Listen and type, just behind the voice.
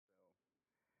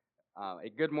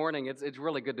Good morning. It's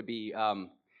really good to be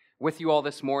with you all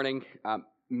this morning.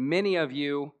 Many of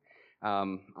you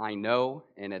I know,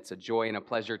 and it's a joy and a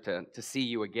pleasure to see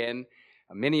you again.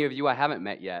 Many of you I haven't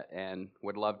met yet, and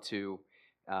would love to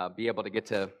be able to get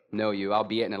to know you,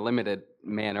 albeit in a limited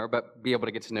manner, but be able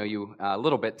to get to know you a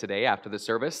little bit today after the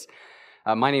service.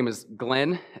 My name is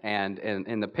Glenn, and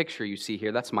in the picture you see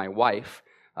here, that's my wife,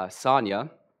 Sonia.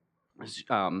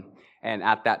 And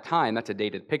at that time, that's a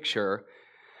dated picture.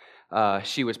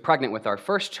 She was pregnant with our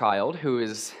first child, who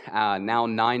is now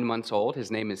 9 months old.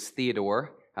 His name is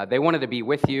Theodore. They wanted to be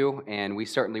with you, and we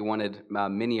certainly wanted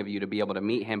many of you to be able to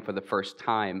meet him for the first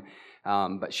time.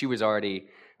 But she was already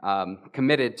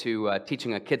committed to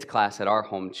teaching a kids class at our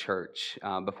home church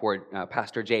before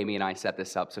Pastor Jamie and I set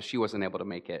this up, so she wasn't able to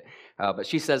make it. But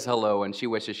she says hello, and she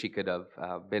wishes she could have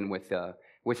been with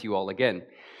you all again.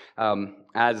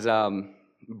 As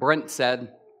Brent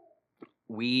said,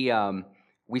 we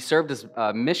served as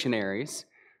missionaries,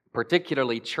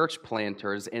 particularly church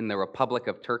planters in the Republic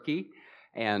of Turkey.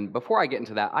 And before I get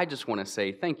into that, I just want to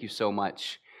say thank you so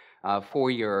much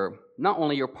for not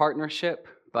only your partnership,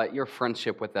 but your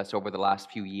friendship with us over the last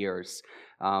few years.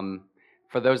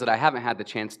 For those that I haven't had the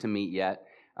chance to meet yet,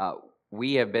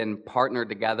 we have been partnered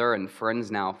together and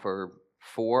friends now for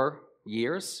 4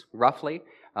 years, roughly,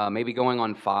 maybe going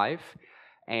on 5.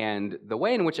 And the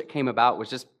way in which it came about was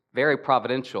just very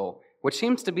providential, which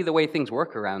seems to be the way things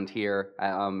work around here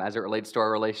as it relates to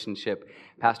our relationship.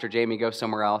 Pastor Jamie goes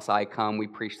somewhere else, I come, we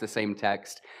preach the same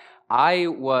text.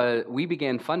 We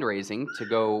began fundraising to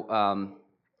go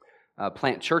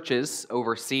plant churches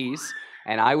overseas,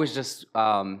 and I was just,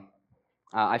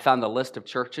 I found a list of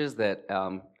churches that,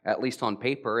 at least on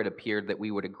paper, it appeared that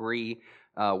we would agree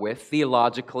with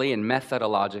theologically and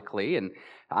methodologically, and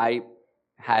I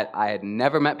had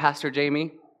never met Pastor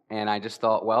Jamie. And I just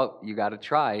thought, well, you got to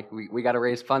try. We got to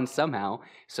raise funds somehow.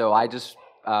 So I just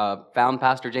found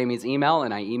Pastor Jamie's email,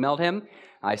 and I emailed him.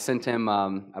 I sent him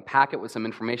a packet with some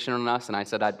information on us, and I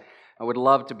said I would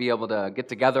love to be able to get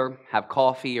together, have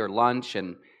coffee or lunch,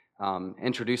 and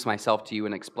introduce myself to you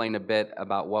and explain a bit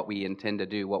about what we intend to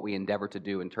do, what we endeavor to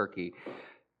do in Turkey.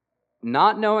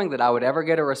 Not knowing that I would ever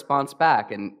get a response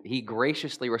back, and he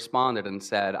graciously responded and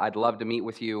said, I'd love to meet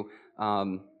with you,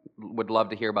 would love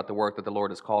to hear about the work that the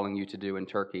Lord is calling you to do in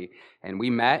Turkey. And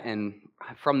we met, and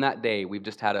from that day, we've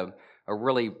just had a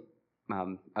really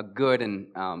a good and,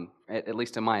 at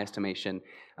least in my estimation,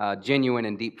 genuine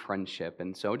and deep friendship.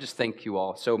 And so just thank you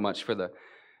all so much for the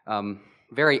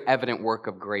very evident work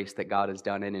of grace that God has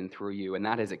done in and through you, and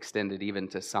that has extended even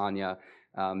to Sonia,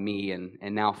 me,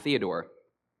 and now Theodore.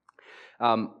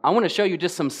 I want to show you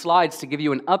just some slides to give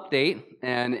you an update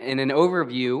and an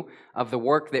overview of the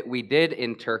work that we did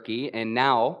in Turkey, and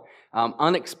now,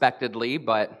 unexpectedly,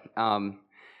 but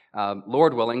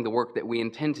Lord willing, the work that we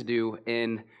intend to do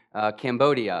in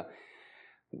Cambodia.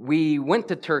 We went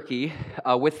to Turkey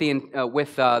with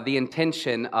the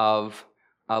intention of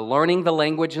learning the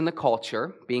language and the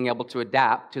culture, being able to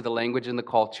adapt to the language and the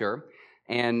culture,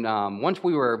 and once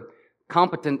we were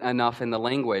competent enough in the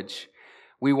language,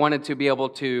 we wanted to be able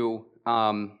to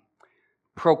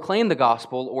proclaim the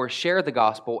gospel or share the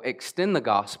gospel, extend the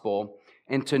gospel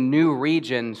into new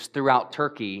regions throughout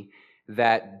Turkey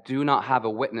that do not have a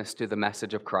witness to the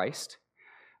message of Christ.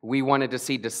 We wanted to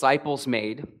see disciples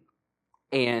made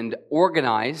and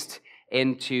organized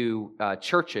into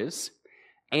churches,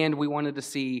 and we wanted to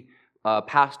see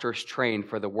pastors trained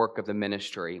for the work of the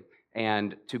ministry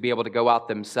and to be able to go out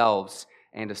themselves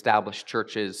and establish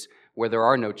churches where there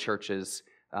are no churches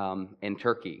in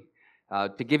Turkey.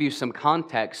 To give you some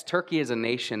context, Turkey is a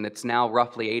nation that's now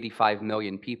roughly 85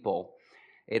 million people.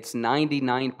 It's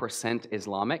 99%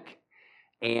 Islamic,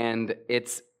 and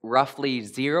it's roughly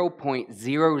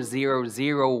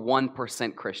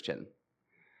 0.0001% Christian.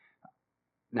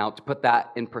 Now, to put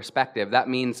that in perspective, that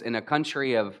means in a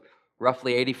country of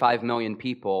roughly 85 million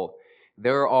people,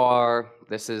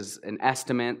 this is an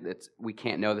estimate, we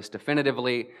can't know this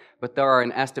definitively, but there are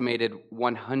an estimated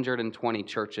 120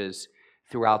 churches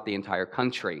throughout the entire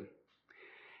country.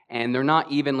 And they're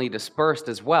not evenly dispersed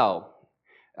as well.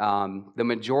 The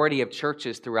majority of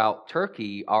churches throughout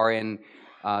Turkey are in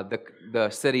the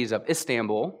cities of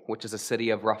Istanbul, which is a city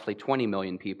of roughly 20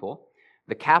 million people,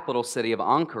 the capital city of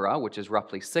Ankara, which is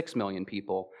roughly 6 million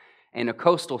people, and a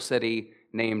coastal city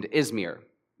named Izmir,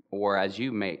 or as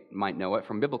you might know it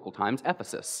from biblical times,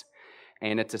 Ephesus.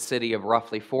 And it's a city of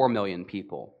roughly 4 million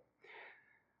people.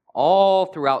 All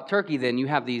throughout Turkey, then, you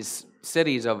have these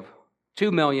cities of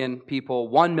 2 million people,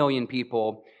 1 million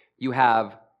people. You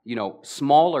have,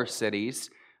 smaller cities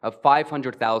of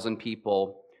 500,000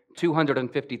 people,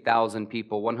 250,000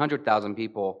 people, 100,000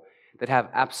 people. that have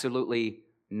absolutely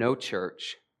no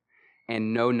church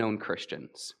and no known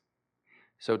Christians.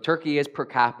 So Turkey is per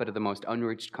capita the most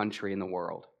unreached country in the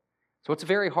world. So it's a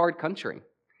very hard country.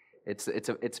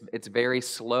 It's very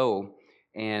slow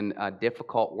and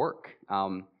difficult work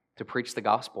to preach the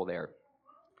gospel there.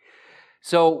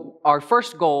 So our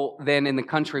first goal then in the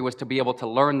country was to be able to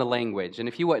learn the language. And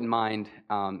if you wouldn't mind,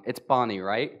 it's Bonnie,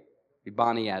 right?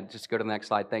 Bonnie, yeah, just go to the next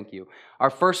slide. Thank you.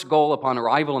 Our first goal upon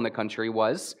arrival in the country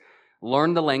was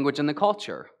learn the language and the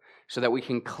culture so that we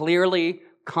can clearly,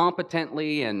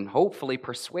 competently, and hopefully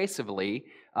persuasively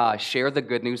share the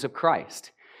good news of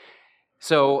Christ.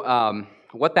 So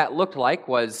what that looked like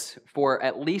was for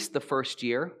at least the first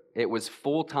year, it was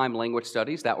full-time language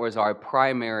studies. That was our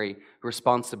primary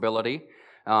responsibility.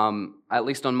 At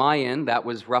least on my end, that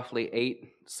was roughly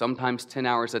 8, sometimes 10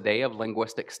 hours a day of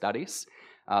linguistic studies.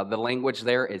 The language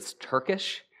there is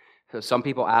Turkish. So some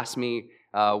people ask me,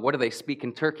 what do they speak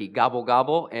in Turkey? Gobble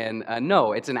gobble? And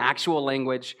no, it's an actual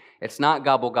language. It's not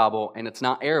gobble gobble, and it's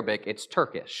not Arabic. It's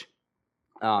Turkish.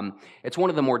 It's one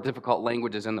of the more difficult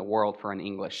languages in the world for an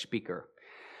English speaker.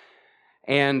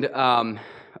 And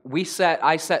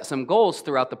I set some goals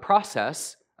throughout the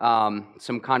process,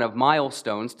 some kind of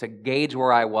milestones to gauge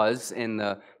where I was in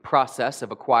the process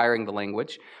of acquiring the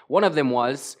language. One of them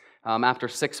was, after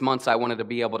 6 months, I wanted to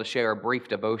be able to share a brief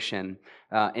devotion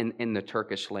in the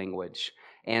Turkish language.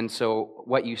 And so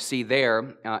what you see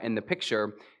there in the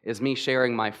picture is me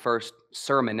sharing my first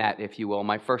sermonette, if you will,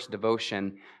 my first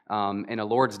devotion in a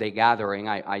Lord's Day gathering.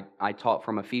 I taught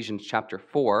from Ephesians chapter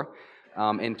 4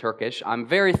 in Turkish. I'm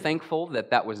very thankful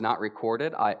that was not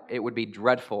recorded. It would be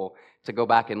dreadful to go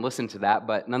back and listen to that,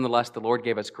 but nonetheless, the Lord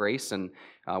gave us grace, and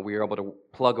we were able to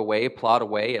plod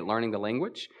away at learning the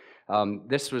language.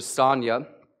 This was Sonia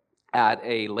at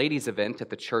a ladies' event at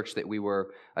the church that we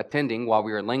were attending while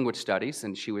we were in language studies,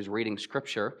 and she was reading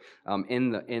scripture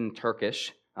in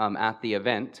Turkish at the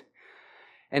event.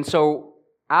 And so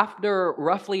after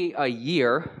roughly a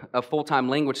year of full-time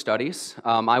language studies,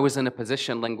 I was in a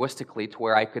position linguistically to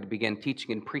where I could begin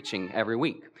teaching and preaching every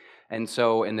week. And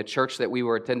so in the church that we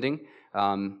were attending,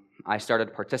 I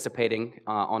started participating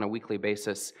on a weekly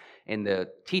basis in the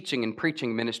teaching and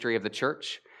preaching ministry of the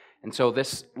church. And so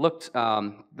this looked,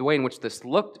 the way in which this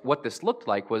looked, what this looked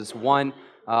like was, one,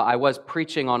 I was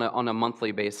preaching on a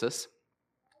monthly basis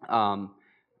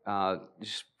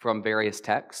just from various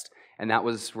texts, and that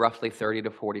was roughly 30 to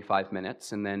 45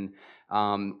 minutes. And then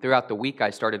throughout the week, I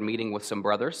started meeting with some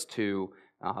brothers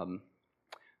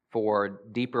for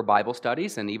deeper Bible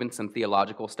studies and even some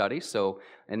theological studies. So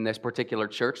in this particular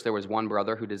church, there was one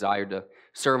brother who desired to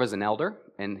serve as an elder,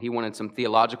 and he wanted some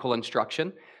theological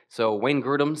instruction. So Wayne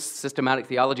Grudem's systematic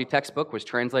theology textbook was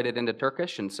translated into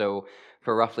Turkish, and so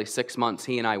for roughly 6 months,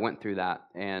 he and I went through that.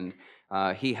 And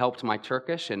he helped my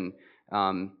Turkish and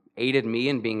aided me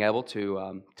in being able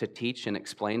to teach and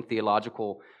explain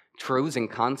theological truths and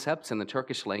concepts in the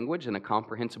Turkish language in a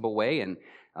comprehensible way, and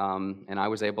I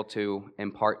was able to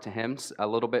impart to him a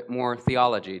little bit more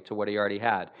theology to what he already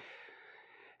had.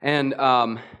 And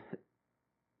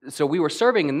so we were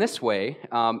serving in this way,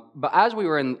 but as we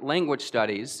were in language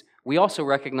studies, we also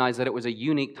recognized that it was a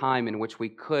unique time in which we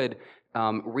could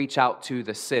reach out to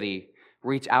the city,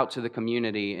 reach out to the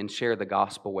community, and share the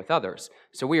gospel with others.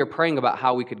 So we were praying about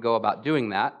how we could go about doing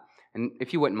that. And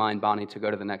if you wouldn't mind, Bonnie, to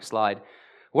go to the next slide.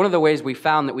 One of the ways we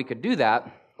found that we could do that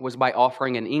was by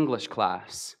offering an English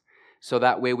class. So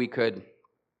that way we could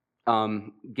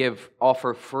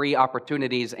offer free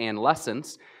opportunities and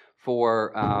lessons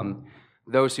for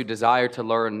those who desired to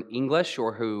learn English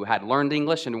or who had learned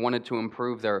English and wanted to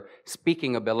improve their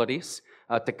speaking abilities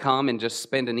to come and just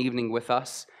spend an evening with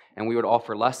us. And we would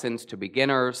offer lessons to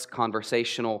beginners,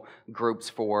 conversational groups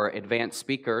for advanced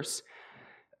speakers.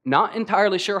 Not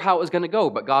entirely sure how it was going to go,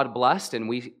 but God blessed, and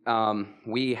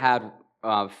we had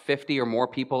 50 or more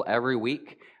people every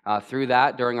week. Through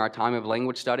that, during our time of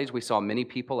language studies, we saw many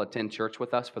people attend church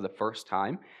with us for the first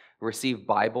time, receive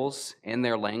Bibles in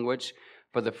their language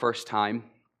for the first time,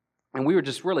 and we were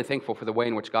just really thankful for the way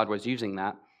in which God was using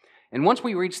that. And once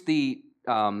we reached the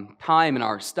time in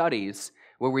our studies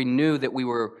where we knew that we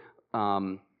were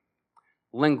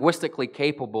linguistically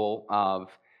capable of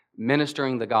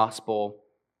ministering the gospel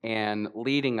and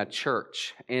leading a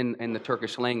church in the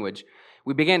Turkish language,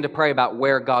 we began to pray about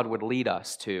where God would lead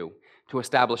us to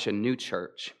establish a new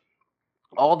church.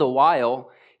 All the while,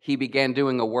 he began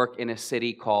doing a work in a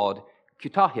city called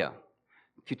Kütahya.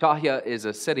 Kütahya is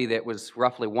a city that was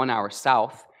roughly 1 hour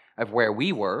south of where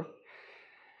we were.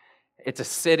 It's a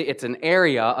city, it's an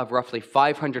area of roughly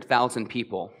 500,000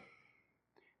 people.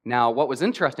 Now, what was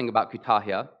interesting about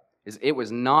Kütahya is it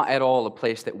was not at all a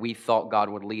place that we thought God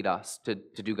would lead us to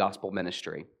do gospel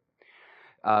ministry.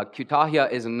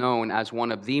 Kütahya is known as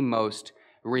one of the most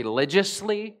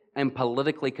religiously and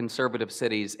politically conservative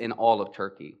cities in all of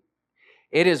Turkey.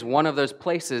 It is one of those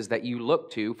places that you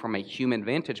look to from a human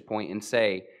vantage point and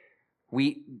say,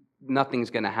 nothing's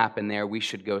going to happen there, we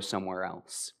should go somewhere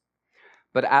else.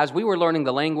 But as we were learning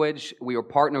the language, we were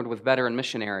partnered with veteran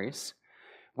missionaries.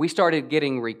 We started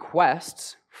getting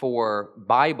requests for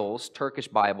Bibles, Turkish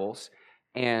Bibles,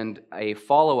 and a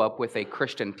follow-up with a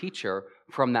Christian teacher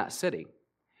from that city.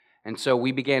 And so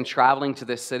we began traveling to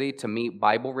this city to meet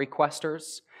Bible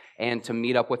requesters and to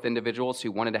meet up with individuals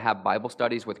who wanted to have Bible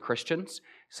studies with Christians,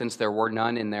 since there were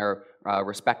none in their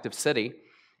respective city.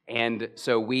 And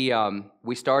so we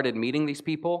started meeting these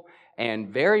people, and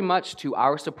very much to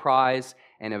our surprise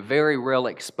and a very real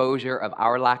exposure of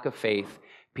our lack of faith,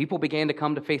 people began to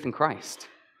come to faith in Christ.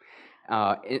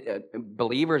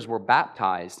 Believers were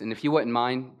baptized. And if you wouldn't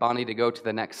mind, Bonnie, to go to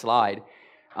the next slide,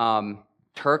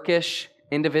 Turkish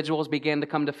individuals began to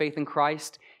come to faith in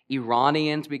Christ.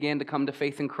 Iranians began to come to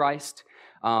faith in Christ.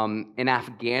 An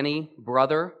Afghani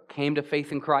brother came to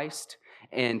faith in Christ.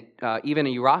 And even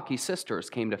Iraqi sisters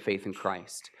came to faith in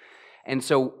Christ. And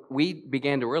so we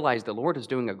began to realize the Lord is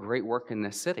doing a great work in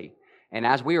this city. And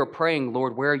as we were praying,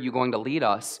 Lord, where are you going to lead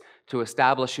us to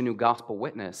establish a new gospel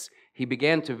witness? He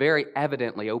began to very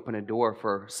evidently open a door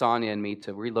for Sonia and me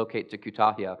to relocate to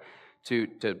Kütahya, to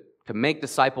make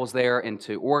disciples there and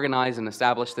to organize and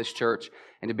establish this church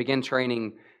and to begin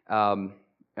training,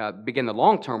 begin the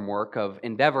long-term work of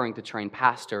endeavoring to train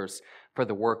pastors for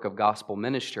the work of gospel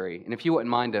ministry. And if you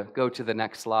wouldn't mind to go to the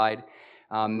next slide.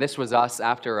 This was us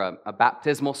after a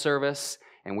baptismal service,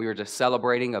 and we were just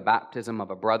celebrating a baptism of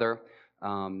a brother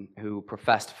who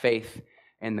professed faith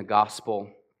in the gospel.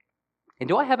 And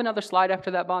do I have another slide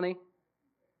after that, Bonnie?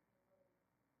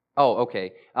 Oh,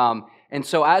 okay. And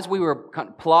so as we were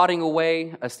plodding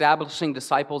away, establishing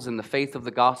disciples in the faith of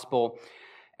the gospel,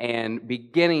 and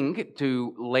beginning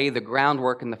to lay the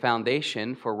groundwork and the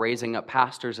foundation for raising up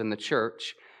pastors in the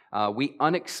church, we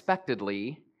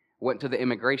unexpectedly went to the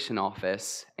immigration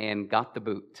office and got the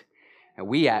boot. And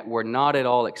we were not at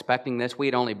all expecting this. We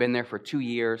had only been there for 2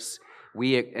 years.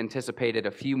 We anticipated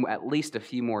at least a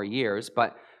few more years,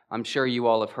 but I'm sure you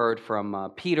all have heard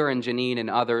from Peter and Janine and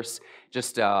others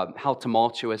just how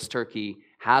tumultuous Turkey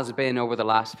has been over the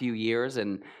last few years.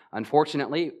 And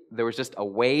unfortunately, there was just a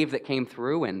wave that came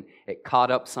through and it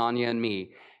caught up Sonia and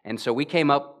me. And so we came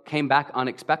back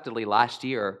unexpectedly last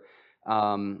year,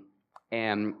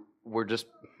 and we're just,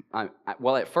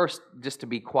 well, at first, just to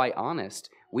be quite honest,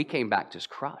 we came back just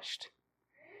crushed.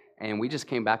 And we just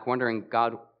came back wondering,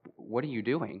 God, what are you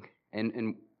doing?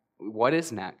 And what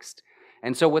is next?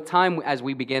 And so with time, as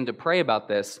we began to pray about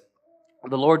this,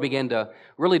 the Lord began to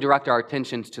really direct our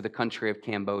attentions to the country of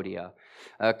Cambodia.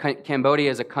 Cambodia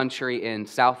is a country in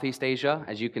Southeast Asia.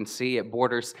 As you can see, it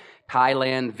borders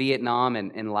Thailand, Vietnam,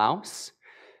 and Laos.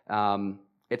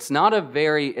 It's not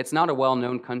a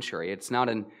well-known country. It's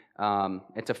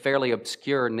a fairly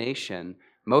obscure nation,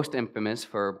 most infamous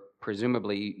for,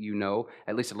 presumably,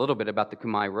 at least a little bit about the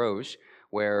Khmer Rouge,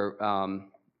 where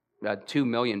 2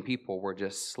 million people were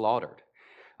just slaughtered.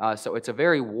 So it's a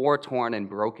very war-torn and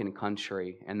broken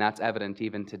country, and that's evident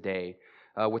even today,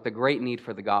 with a great need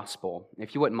for the gospel.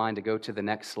 If you wouldn't mind to go to the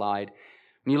next slide.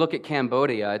 When you look at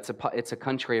Cambodia, it's a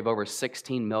country of over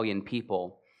 16 million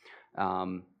people.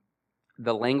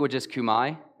 The language is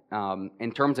Khmer.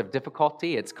 In terms of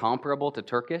difficulty, it's comparable to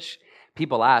Turkish.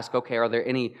 People ask, okay, are there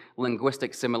any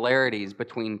linguistic similarities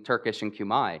between Turkish and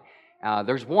Khmer?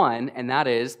 There's one, and that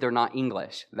is they're not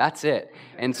English. That's it.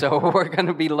 And so we're going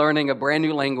to be learning a brand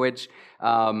new language.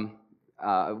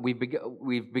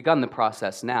 We've begun the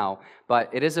process now,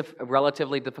 but it is a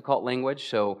relatively difficult language,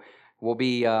 so we'll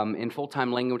be in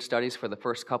full-time language studies for the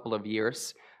first couple of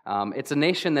years. It's a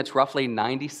nation that's roughly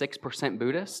 96%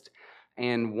 Buddhist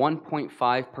and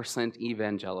 1.5%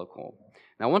 evangelical.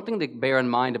 Now, one thing to bear in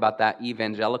mind about that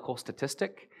evangelical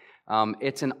statistic,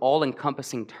 it's an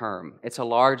all-encompassing term. It's a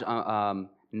large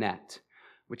net,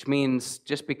 which means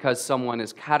just because someone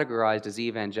is categorized as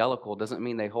evangelical doesn't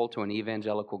mean they hold to an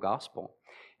evangelical gospel.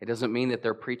 It doesn't mean that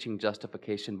they're preaching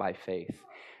justification by faith.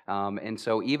 And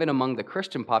so even among the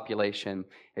Christian population,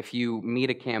 if you meet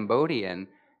a Cambodian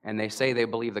and they say they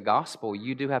believe the gospel,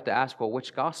 you do have to ask, well,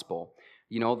 which gospel?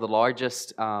 The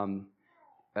largest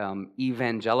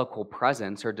evangelical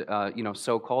presence or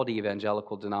so-called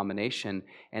evangelical denomination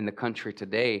in the country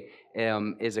today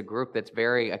is a group that's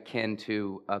very akin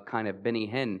to a kind of Benny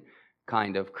Hinn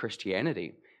kind of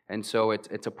Christianity. And so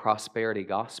it's a prosperity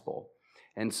gospel.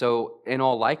 And so, in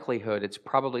all likelihood, it's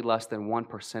probably less than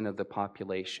 1% of the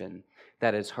population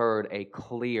that has heard a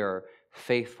clear,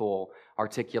 faithful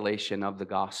articulation of the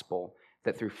gospel,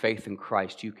 that through faith in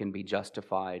Christ you can be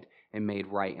justified and made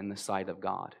right in the sight of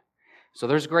God. So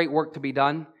there's great work to be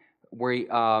done.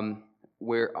 Our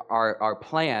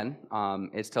plan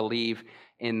is to leave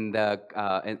in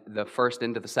the first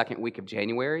into the second week of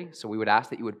January. So we would ask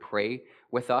that you would pray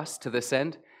with us to this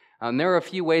end. There are a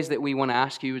few ways that we want to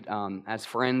ask you as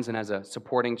friends and as a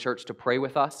supporting church to pray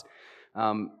with us,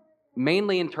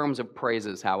 mainly in terms of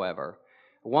praises, however.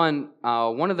 One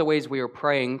of the ways we were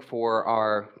praying for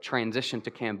our transition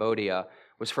to Cambodia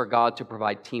was for God to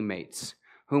provide teammates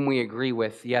whom we agree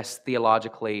with, yes,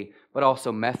 theologically, but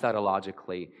also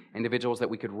methodologically, individuals that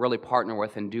we could really partner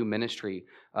with and do ministry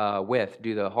with,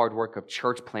 do the hard work of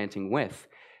church planting with.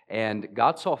 And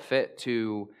God saw fit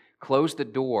to close the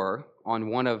door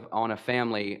on a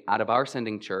family out of our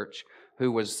sending church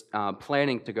who was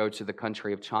planning to go to the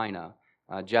country of China,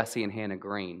 Jesse and Hannah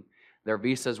Green. Their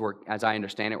visas were, as I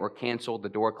understand it, were canceled. The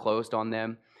door closed on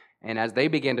them. And as they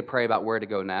began to pray about where to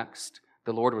go next,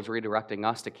 the Lord was redirecting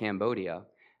us to Cambodia.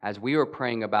 As we were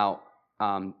praying about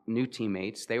new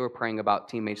teammates, they were praying about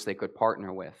teammates they could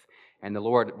partner with. And the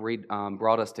Lord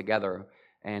brought us together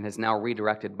and has now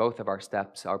redirected both of our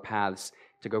steps, our paths,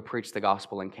 to go preach the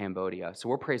gospel in Cambodia. So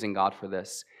we're praising God for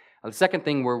this. The second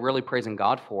thing we're really praising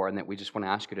God for, and that we just want to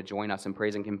ask you to join us in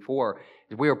praising Him for,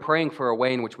 is we are praying for a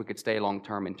way in which we could stay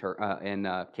long-term in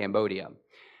Cambodia.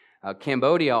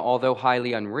 Cambodia, although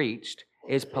highly unreached,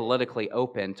 is politically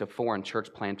open to foreign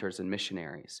church planters and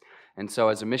missionaries. And so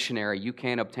as a missionary, you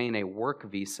can obtain a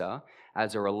work visa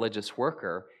as a religious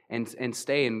worker and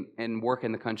stay and work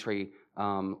in the country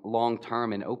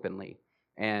long-term and openly.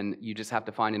 And you just have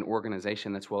to find an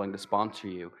organization that's willing to sponsor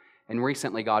you. And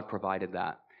recently, God provided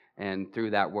that. And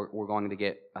through that, we're going to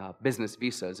get business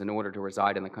visas in order to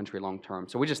reside in the country long-term.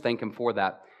 So we just thank Him for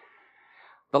that.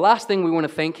 The last thing we want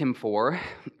to thank Him for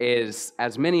is,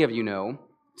 as many of you know,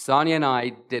 Sonia and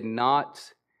I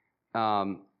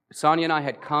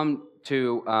had come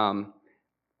to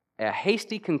a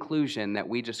hasty conclusion that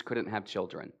we just couldn't have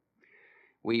children.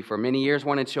 We, for many years,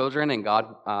 wanted children, and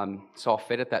God saw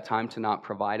fit at that time to not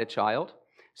provide a child.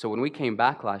 So when we came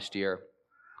back last year,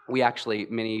 we actually,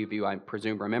 many of you, I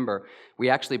presume, remember, we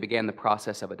actually began the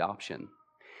process of adoption.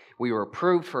 We were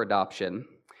approved for adoption.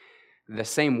 The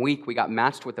same week, we got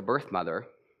matched with the birth mother.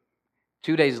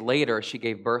 2 days later, she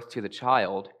gave birth to the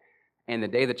child, and the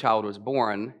day the child was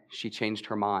born, she changed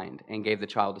her mind and gave the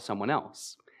child to someone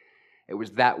else. It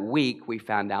was that week we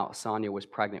found out Sonia was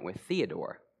pregnant with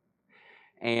Theodore.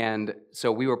 And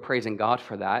so we were praising God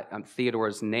for that.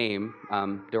 Theodore's name,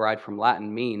 derived from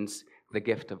Latin, means the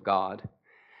gift of God.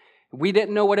 We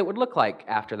didn't know what it would look like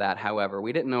after that, however.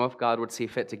 We didn't know if God would see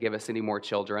fit to give us any more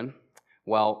children.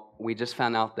 Well, we just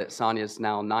found out that Sonia's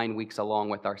now 9 weeks along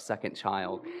with our second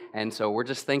child. And so we're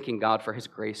just thanking God for His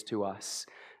grace to us,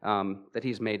 that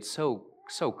He's made so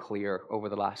clear over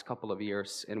the last couple of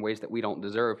years in ways that we don't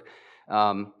deserve.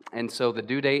 And so the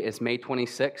due date is May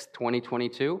 26th,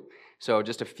 2022. So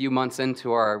just a few months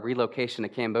into our relocation to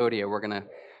Cambodia, we're going to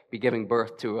be giving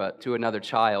birth to another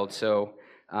child. So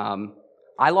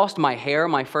I lost my hair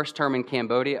my first term in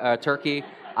Turkey.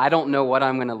 I don't know what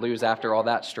I'm going to lose after all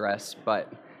that stress,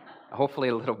 but hopefully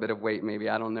a little bit of weight maybe,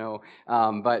 I don't know.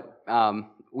 But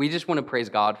we just want to praise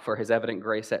God for His evident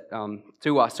grace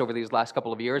to us over these last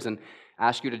couple of years and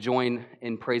ask you to join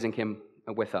in praising Him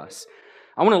with us.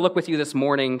 I want to look with you this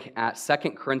morning at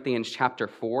 2 Corinthians chapter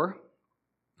 4.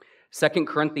 2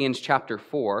 Corinthians chapter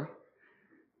 4.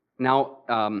 Now,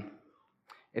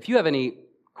 if you have any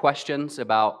questions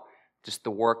about just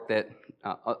the work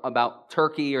about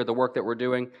Turkey or the work that we're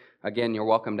doing, again, you're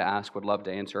welcome to ask. Would love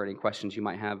to answer any questions you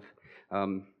might have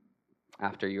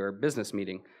after your business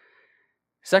meeting.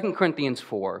 2 Corinthians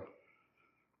 4.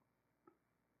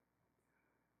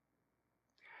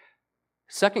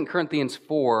 2 Corinthians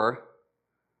 4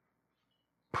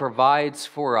 provides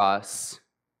for us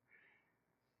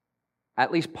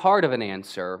at least part of an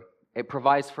answer. It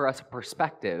provides for us a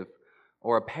perspective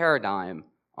or a paradigm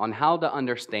on how to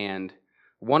understand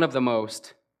one of the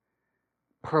most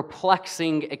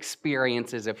perplexing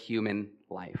experiences of human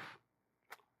life: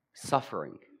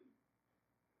 suffering.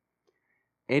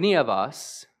 Any of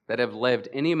us that have lived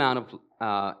any amount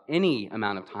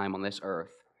of time on this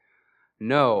earth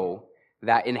know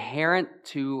that inherent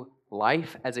to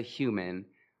life as a human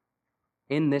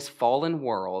in this fallen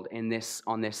world,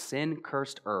 on this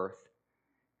sin-cursed earth,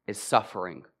 is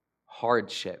suffering,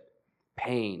 hardship,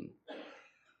 pain.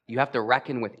 You have to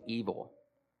reckon with evil.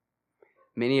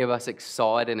 Many of us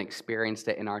saw it and experienced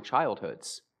it in our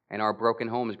childhoods and our broken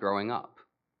homes growing up.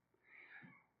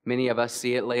 Many of us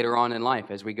see it later on in life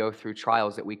as we go through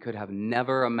trials that we could have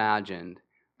never imagined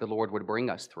the Lord would bring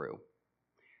us through.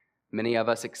 Many of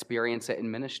us experience it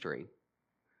in ministry.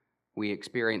 We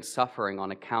experience suffering on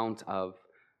account of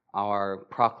our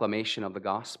proclamation of the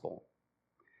gospel.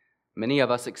 Many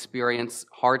of us experience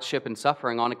hardship and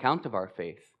suffering on account of our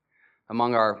faith.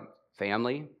 Among our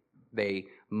family, they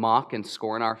mock and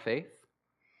scorn our faith.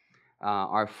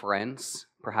 Our friends,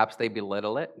 perhaps they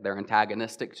belittle it. They're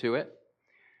antagonistic to it.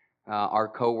 Our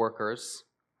coworkers,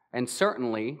 and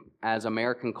certainly as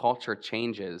American culture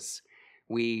changes,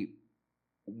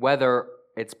 whether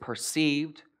it's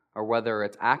perceived or whether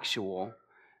it's actual,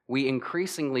 we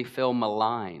increasingly feel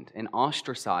maligned and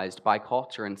ostracized by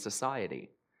culture and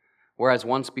society. Whereas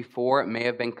once before it may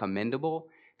have been commendable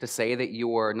to say that you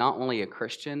were not only a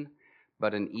Christian,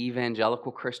 but an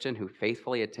evangelical Christian who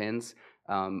faithfully attends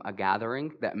a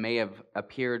gathering that may have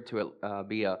appeared to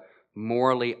be a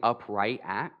morally upright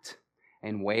act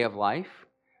and way of life,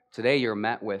 today you're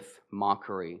met with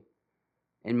mockery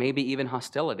and maybe even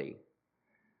hostility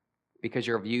because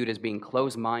you're viewed as being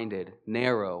closed-minded,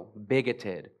 narrow,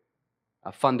 bigoted,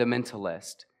 a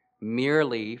fundamentalist,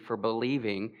 merely for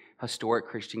believing historic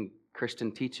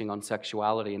Christian teaching on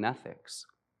sexuality and ethics.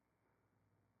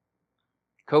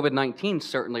 COVID-19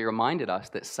 certainly reminded us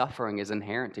that suffering is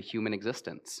inherent to human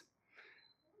existence.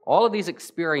 All of these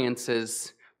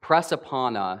experiences press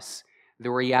upon us the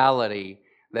reality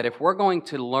that if we're going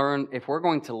to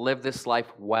live this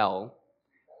life well,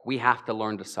 we have to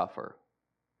learn to suffer.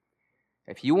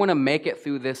 If you want to make it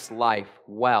through this life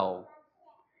well,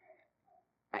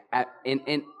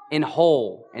 in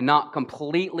whole, and not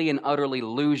completely and utterly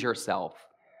lose yourself,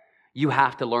 you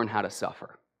have to learn how to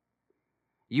suffer.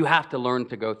 You have to learn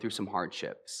to go through some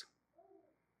hardships.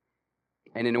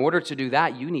 And in order to do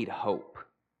that, you need hope.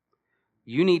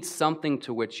 You need something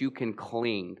to which you can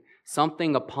cling,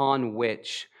 something upon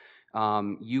which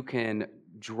you can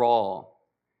draw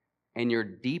in your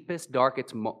deepest,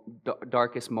 darkest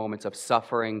moments of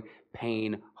suffering,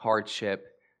 pain, hardship,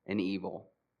 and evil.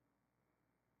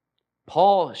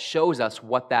 Paul shows us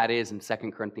what that is in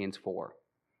 2 Corinthians 4.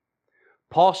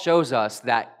 Paul shows us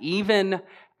that even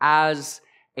as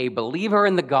a believer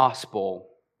in the gospel,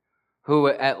 who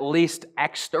at least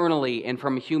externally and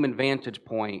from a human vantage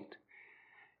point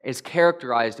is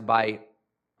characterized by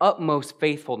utmost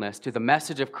faithfulness to the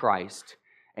message of Christ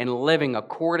and living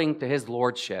according to his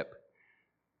lordship,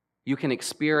 you can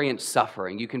experience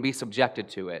suffering. You can be subjected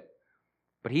to it.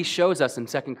 But he shows us in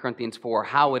 2 Corinthians 4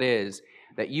 how it is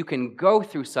that you can go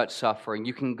through such suffering,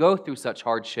 you can go through such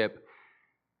hardship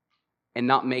and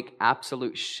not make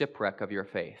absolute shipwreck of your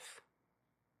faith.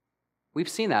 We've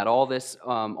seen that all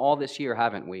this year,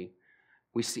 haven't we?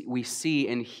 We see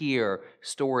and hear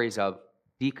stories of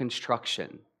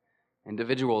deconstruction,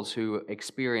 individuals who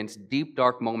experience deep,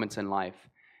 dark moments in life,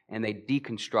 and they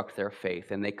deconstruct their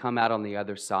faith, and they come out on the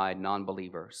other side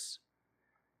non-believers,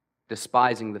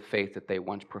 despising the faith that they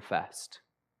once professed.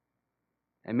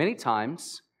 And many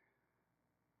times,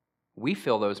 we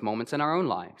feel those moments in our own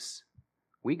lives.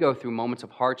 We go through moments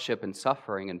of hardship and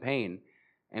suffering and pain,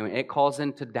 and it calls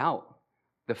into doubt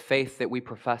the faith that we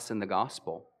profess in the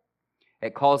gospel.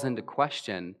 It calls into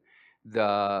question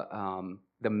the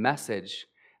message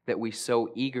that we so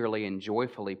eagerly and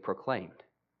joyfully proclaimed.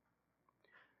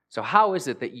 So how is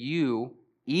it that you,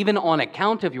 even on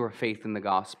account of your faith in the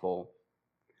gospel,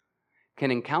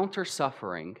 can encounter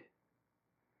suffering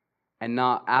and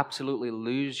not absolutely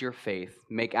lose your faith,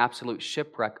 make absolute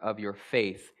shipwreck of your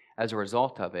faith as a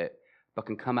result of it, but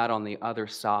can come out on the other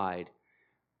side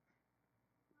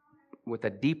with a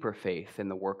deeper faith in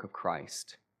the work of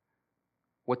Christ,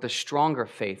 with a stronger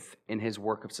faith in his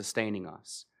work of sustaining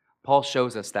us? Paul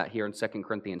shows us that here in 2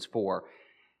 Corinthians 4.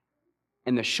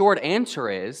 And the short answer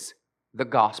is the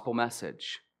gospel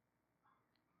message.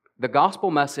 The gospel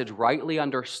message, rightly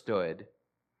understood,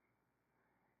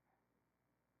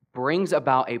 brings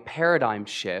about a paradigm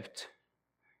shift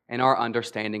in our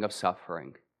understanding of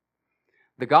suffering.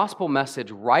 The gospel message,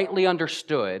 rightly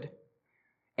understood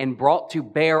and brought to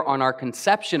bear on our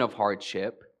conception of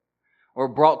hardship, or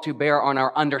brought to bear on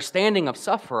our understanding of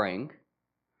suffering,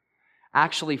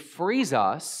 actually frees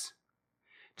us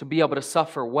to be able to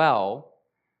suffer well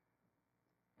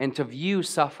and to view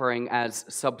suffering as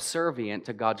subservient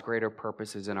to God's greater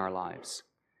purposes in our lives.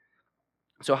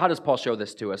 So how does Paul show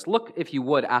this to us? Look, if you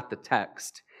would, at the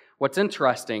text. What's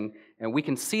interesting, and we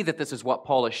can see that this is what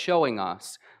Paul is showing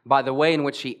us by the way in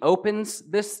which he opens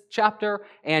this chapter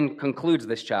and concludes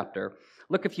this chapter.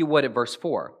 Look, if you would, at verse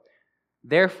 4.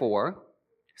 Therefore,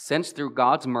 since through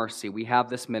God's mercy we have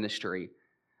this ministry,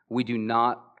 we do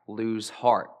not lose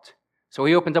heart. So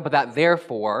he opens up with that,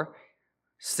 therefore,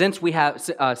 since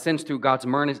through God's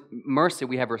mercy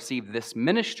we have received this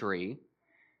ministry,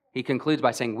 he concludes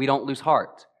by saying we don't lose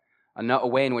heart. A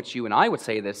way in which you and I would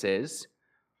say this is,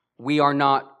 we are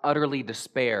not utterly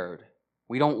despaired.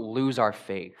 We don't lose our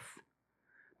faith.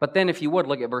 But then if you would,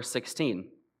 look at verse 16.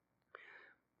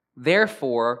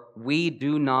 Therefore, we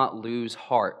do not lose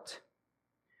heart.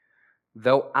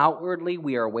 Though outwardly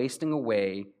we are wasting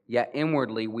away, yet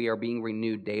inwardly we are being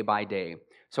renewed day by day.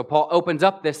 So Paul opens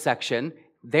up this section.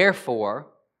 Therefore,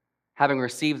 having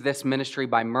received this ministry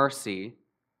by mercy,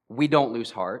 we don't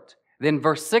lose heart. Then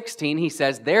verse 16, he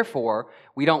says, therefore,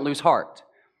 we don't lose heart.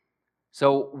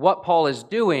 So what Paul is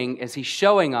doing is he's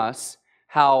showing us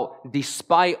how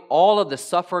despite all of the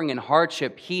suffering and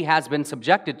hardship he has been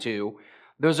subjected to,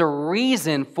 there's a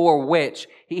reason for which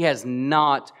he has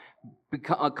not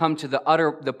come to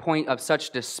the point of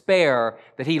such despair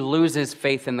that he loses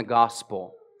faith in the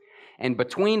gospel. And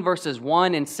between verses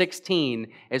 1 and 16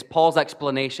 is Paul's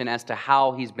explanation as to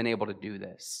how he's been able to do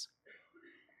this.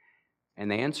 And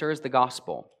the answer is the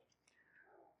gospel.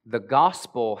 The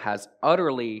gospel has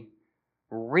utterly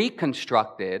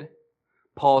reconstructed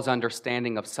Paul's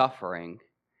understanding of suffering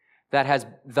that has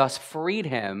thus freed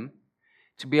him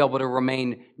to be able to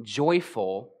remain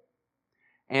joyful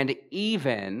and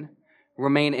even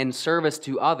remain in service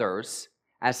to others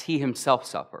as he himself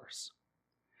suffers.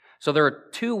 So there are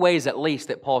two ways at least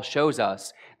that Paul shows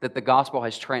us that the gospel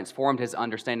has transformed his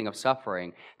understanding of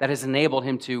suffering, that has enabled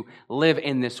him to live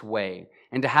in this way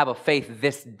and to have a faith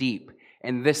this deep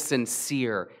and this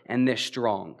sincere and this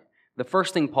strong. The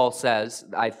first thing Paul says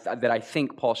that I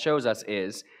think Paul shows us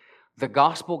is the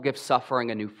gospel gives suffering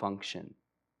a new function.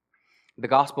 The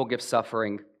gospel gives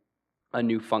suffering a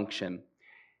new function.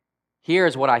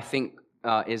 Here's what I think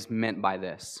is meant by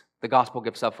this. The gospel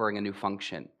gives suffering a new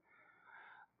function.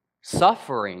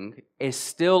 Suffering is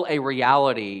still a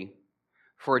reality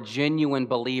for genuine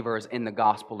believers in the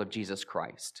gospel of Jesus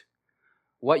Christ.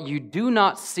 What you do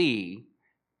not see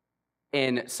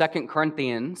in 2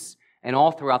 Corinthians and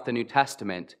all throughout the New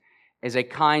Testament is a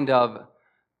kind of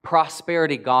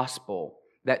prosperity gospel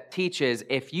that teaches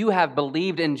if you have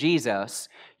believed in Jesus,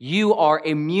 you are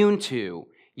immune to,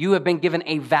 you have been given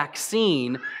a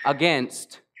vaccine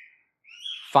against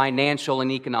financial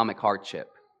and economic hardship,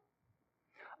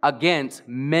 against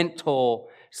mental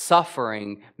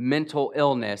suffering, mental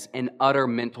illness, and utter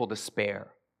mental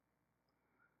despair,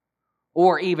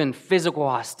 or even physical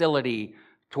hostility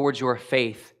towards your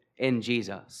faith in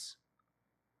Jesus.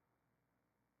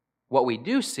 What we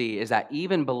do see is that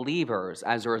even believers,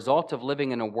 as a result of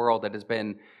living in a world that has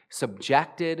been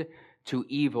subjected to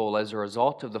evil as a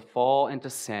result of the fall into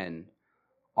sin,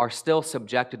 are still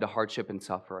subjected to hardship and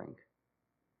suffering.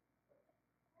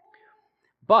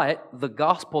 But the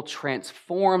gospel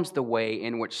transforms the way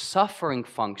in which suffering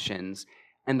functions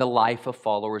in the life of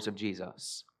followers of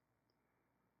Jesus.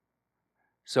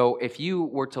 So if you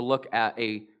were to look at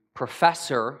a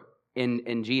professor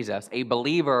in Jesus, a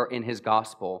believer in his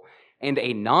gospel, and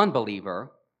a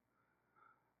non-believer,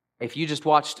 if you just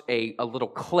watched a little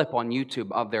clip on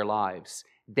YouTube of their lives,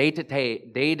 day to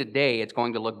day, it's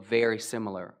going to look very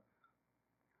similar.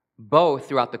 Both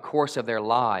throughout the course of their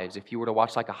lives, if you were to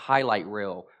watch like a highlight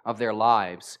reel of their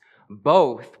lives,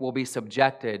 both will be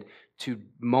subjected to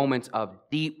moments of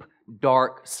deep,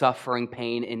 dark suffering,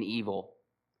 pain, and evil.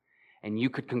 And you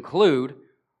could conclude,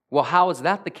 well, how is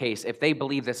that the case if they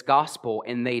believe this gospel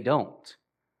and they don't?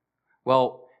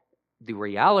 Well, the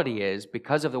reality is,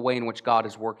 because of the way in which God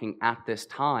is working at this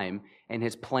time in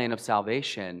his plan of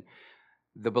salvation,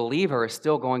 the believer is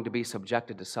still going to be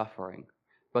subjected to suffering.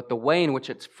 But the way in which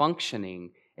it's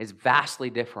functioning is vastly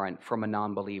different from a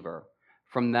non-believer,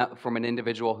 from an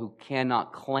individual who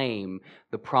cannot claim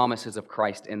the promises of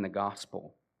Christ in the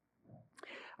gospel.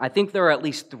 I think there are at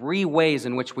least three ways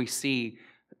in which we see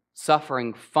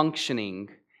suffering functioning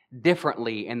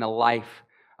differently in the life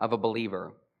of a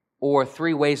believer, or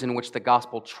three ways in which the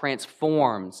gospel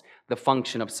transforms the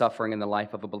function of suffering in the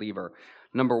life of a believer.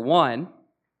 Number one,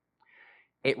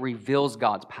 it reveals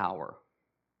God's power.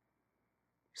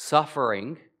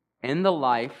 Suffering in the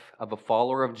life of a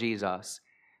follower of Jesus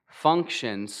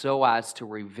functions so as to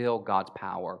reveal God's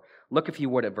power. Look, if you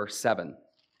would, at verse 7.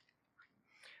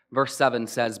 Verse 7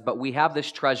 says, "But we have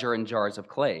this treasure in jars of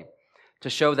clay, to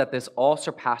show that this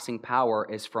all-surpassing power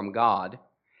is from God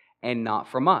and not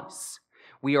from us.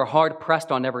 We are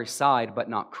hard-pressed on every side, but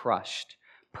not crushed,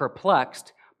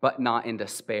 perplexed, but not in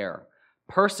despair,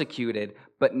 persecuted,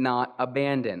 but not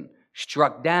abandoned,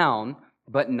 struck down,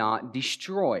 but not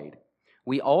destroyed.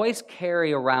 We always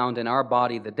carry around in our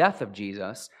body the death of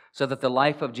Jesus, so that the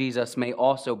life of Jesus may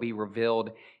also be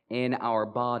revealed in our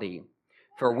body.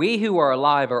 For we who are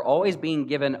alive are always being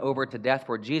given over to death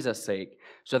for Jesus' sake,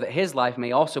 so that his life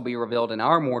may also be revealed in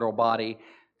our mortal body.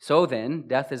 So then,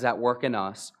 death is at work in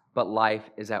us, but life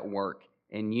is at work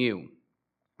in you.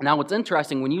 Now, what's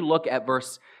interesting, when you look at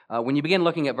when you begin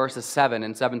looking at verses 7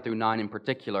 and 7 through 9 in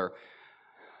particular,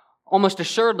 almost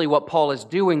assuredly what Paul is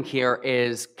doing here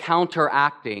is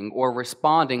counteracting or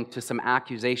responding to some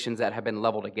accusations that have been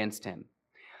leveled against him.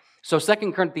 So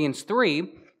 2 Corinthians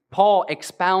 3, Paul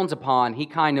expounds upon, he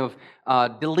kind of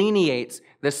delineates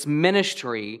this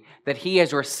ministry that he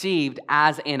has received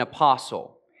as an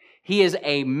apostle. He is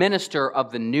a minister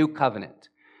of the new covenant,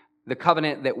 the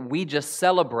covenant that we just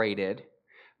celebrated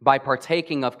by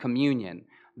partaking of communion.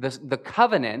 The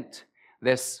covenant,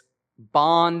 this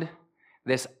bond,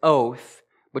 this oath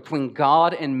between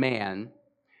God and man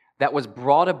that was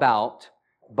brought about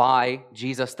by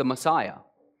Jesus the Messiah.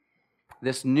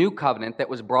 This new covenant that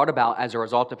was brought about as a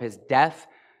result of his death,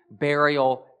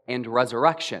 burial, and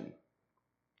resurrection.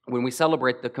 When we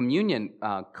celebrate the communion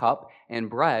cup and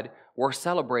bread, we're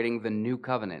celebrating the new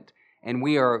covenant. And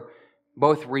we are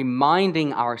both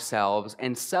reminding ourselves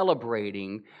and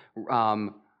celebrating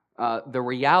the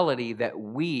reality that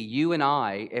we, you and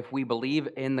I, if we believe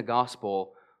in the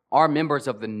gospel, are members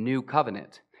of the new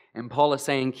covenant. And Paul is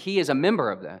saying he is a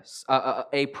member of this,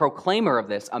 a proclaimer of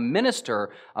this, a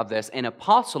minister of this, an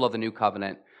apostle of the new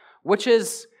covenant, which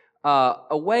is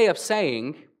a way of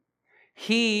saying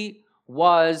he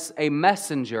was a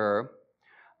messenger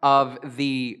of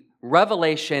the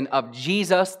revelation of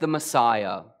Jesus the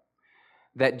Messiah,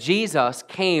 that Jesus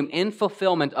came in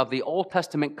fulfillment of the Old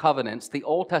Testament covenants, the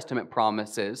Old Testament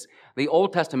promises, the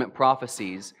Old Testament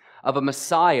prophecies of a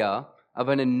Messiah, of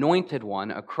an anointed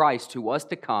one, a Christ who was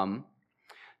to come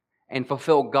and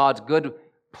fulfill God's good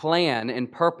plan and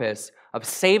purpose of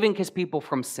saving his people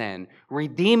from sin,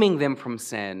 redeeming them from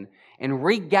sin, and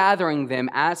regathering them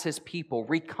as his people,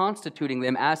 reconstituting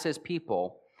them as his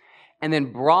people, and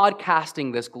then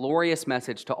broadcasting this glorious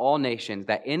message to all nations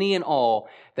that any and all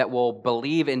that will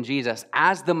believe in Jesus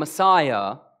as the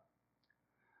Messiah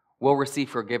will receive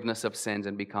forgiveness of sins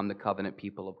and become the covenant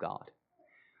people of God.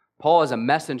 Paul is a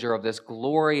messenger of this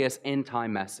glorious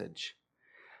end-time message.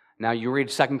 Now, you read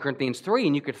 2 Corinthians 3,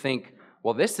 and you could think,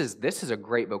 well, this is a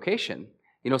great vocation.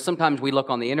 You know, sometimes we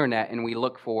look on the internet and we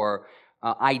look for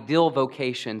ideal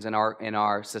vocations in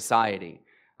our society.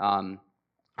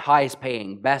 Highest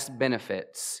paying, best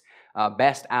benefits,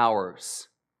 best hours.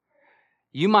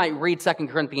 You might read 2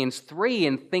 Corinthians 3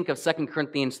 and think of 2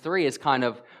 Corinthians 3 as kind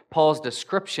of Paul's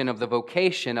description of the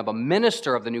vocation of a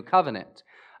minister of the new covenant,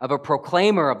 of a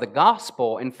proclaimer of the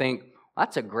gospel, and think,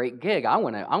 that's a great gig. I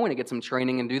want to get some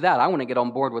training and do that. I want to get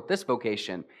on board with this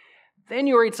vocation. Then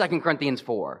you read 2 Corinthians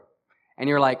 4, and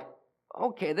you're like,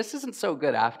 okay, this isn't so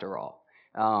good after all.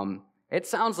 It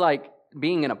sounds like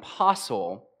being an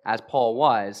apostle, as Paul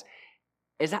was,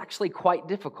 is actually quite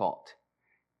difficult.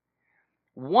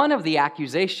 One of the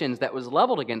accusations that was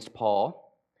leveled against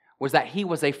Paul was that he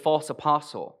was a false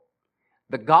apostle.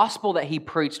 The gospel that he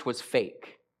preached was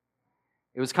fake.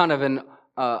 It was kind of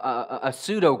a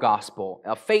pseudo-gospel,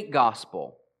 a fake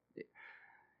gospel.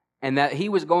 And that he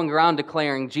was going around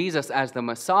declaring Jesus as the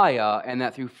Messiah, and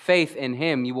that through faith in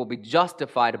him you will be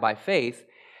justified by faith.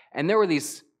 And there were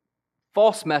these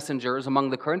false messengers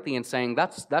among the Corinthians saying,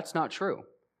 that's not true.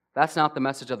 That's not the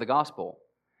message of the gospel.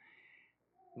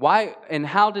 Why and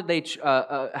how did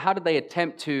they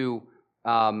attempt to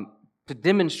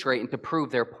demonstrate and to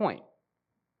prove their point?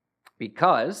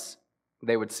 Because,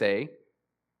 they would say,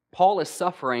 Paul is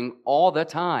suffering all the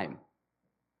time.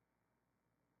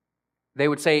 They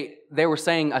were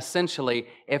saying essentially,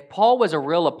 if Paul was a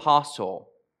real apostle,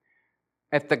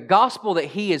 if the gospel that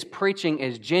he is preaching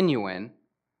is genuine,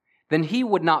 then he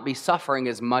would not be suffering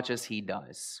as much as he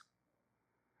does.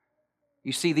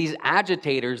 You see, these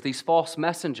agitators, these false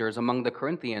messengers among the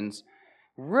Corinthians,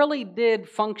 really did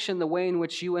function the way in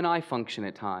which you and I function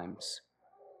at times.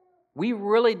 We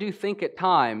really do think at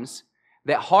times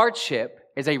that hardship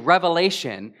is a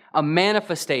revelation, a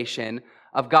manifestation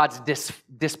of God's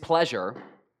displeasure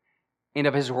and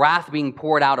of his wrath being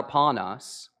poured out upon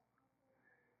us,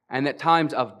 and that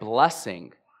times of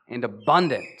blessing and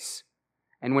abundance,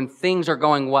 and when things are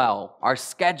going well, our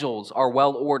schedules are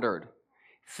well ordered,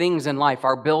 things in life,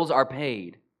 our bills are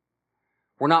paid,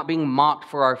 we're not being mocked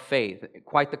for our faith.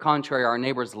 Quite the contrary, our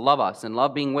neighbors love us and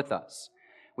love being with us.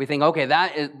 We think, okay,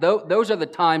 those are the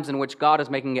times in which God is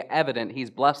making it evident He's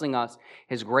blessing us,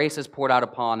 His grace is poured out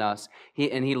upon us,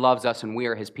 and He loves us, and we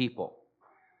are His people.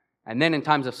 And then in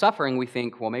times of suffering, we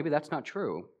think, well, maybe that's not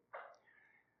true.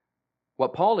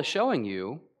 What Paul is showing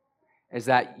you is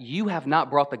that you have not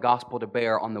brought the gospel to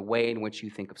bear on the way in which you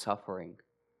think of suffering.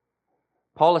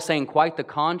 Paul is saying quite the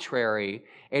contrary.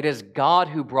 It is God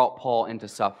who brought Paul into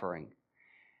suffering.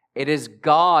 It is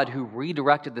God who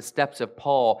redirected the steps of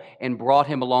Paul and brought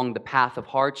him along the path of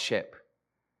hardship.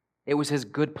 It was his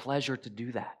good pleasure to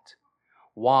do that.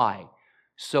 Why?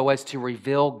 So as to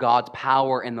reveal God's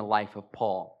power in the life of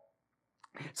Paul.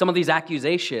 Some of these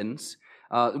accusations,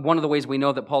 one of the ways we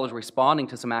know that Paul is responding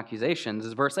to some accusations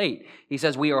is verse 8. He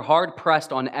says, "We are hard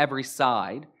pressed on every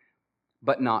side,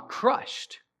 but not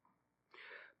crushed.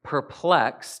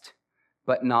 Perplexed,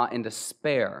 but not in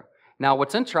despair." Now,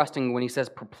 what's interesting when he says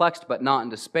perplexed, but not in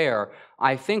despair,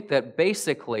 I think that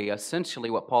basically, essentially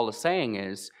what Paul is saying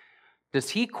is, does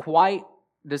he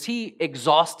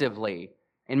exhaustively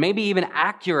and maybe even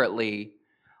accurately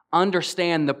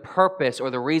understand the purpose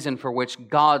or the reason for which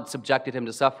God subjected him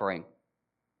to suffering?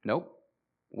 Nope.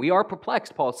 We are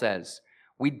perplexed, Paul says.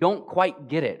 We don't quite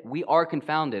get it. We are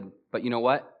confounded. But you know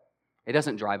what? It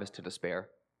doesn't drive us to despair.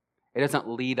 It doesn't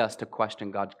lead us to question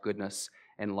God's goodness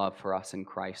and love for us in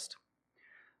Christ.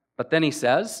 But then he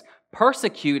says,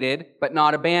 persecuted but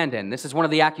not abandoned. This is one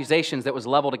of the accusations that was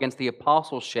leveled against the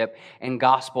apostleship and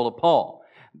gospel of Paul.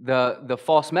 The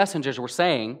false messengers were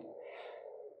saying,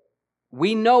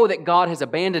 we know that God has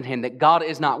abandoned him, that God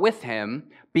is not with him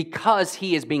because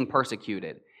he is being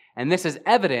persecuted. And this is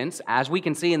evidence, as we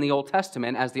can see in the Old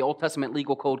Testament, as the Old Testament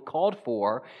legal code called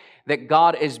for, that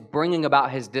God is bringing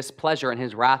about his displeasure and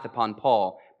his wrath upon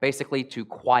Paul, basically to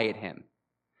quiet him.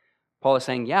 Paul is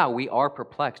saying, yeah, we are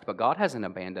perplexed, but God hasn't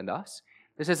abandoned us.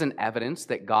 This isn't evidence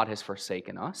that God has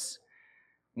forsaken us.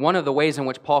 One of the ways in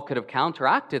which Paul could have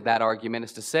counteracted that argument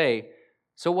is to say,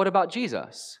 so what about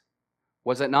Jesus?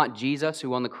 Was it not Jesus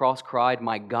who on the cross cried,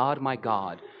 my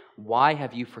God, why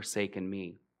have you forsaken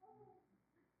me?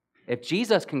 If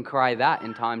Jesus can cry that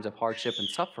in times of hardship and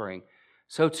suffering,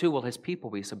 so too will his people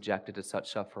be subjected to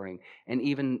such suffering. And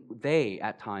even they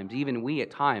at times, even we at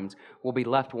times, will be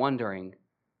left wondering,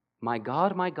 my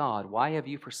God, why have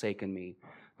you forsaken me?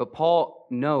 But Paul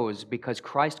knows because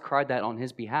Christ cried that on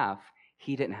his behalf,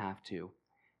 he didn't have to.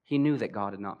 He knew that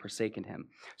God had not forsaken him.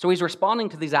 So he's responding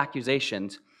to these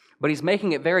accusations, but he's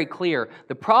making it very clear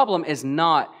the problem is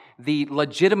not the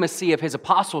legitimacy of his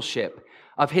apostleship,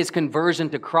 of his conversion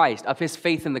to Christ, of his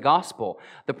faith in the gospel.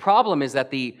 The problem is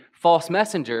that the false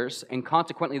messengers, and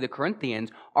consequently the Corinthians,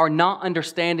 are not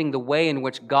understanding the way in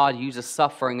which God uses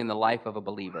suffering in the life of a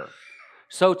believer.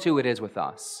 So too it is with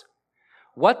us.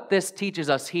 What this teaches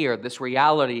us here, this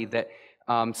reality that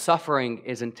suffering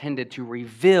is intended to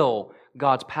reveal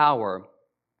God's power,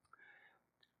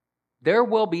 there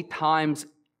will be times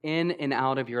in and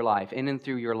out of your life, in and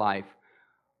through your life,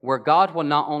 where God will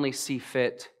not only see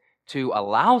fit to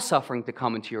allow suffering to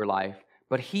come into your life,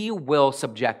 but he will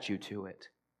subject you to it.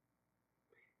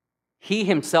 He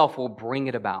himself will bring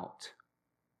it about.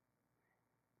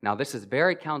 Now, this is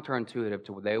very counterintuitive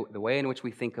to the way in which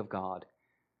we think of God.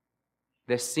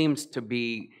 This seems to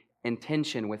be in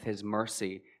tension with his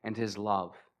mercy and his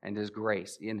love and his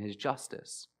grace and his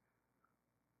justice.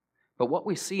 But what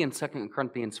we see in 2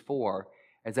 Corinthians 4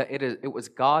 is that it was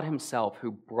God himself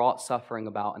who brought suffering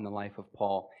about in the life of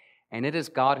Paul. And it is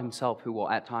God himself who will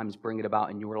at times bring it about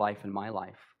in your life and my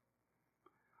life.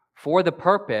 For the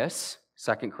purpose,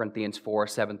 2 Corinthians 4,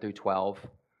 7 through 12,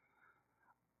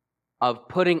 of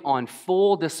putting on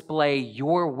full display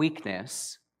your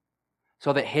weakness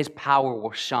so that his power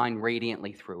will shine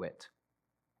radiantly through it.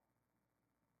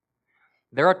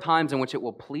 There are times in which it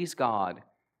will please God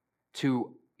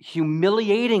to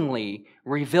humiliatingly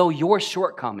reveal your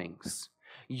shortcomings,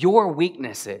 your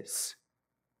weaknesses,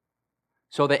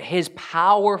 so that his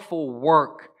powerful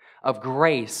work of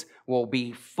grace will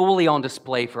be fully on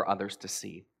display for others to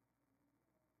see.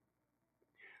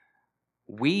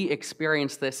 We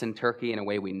experience this in Turkey in a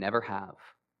way we never have.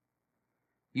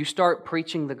 You start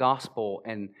preaching the gospel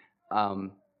in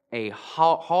a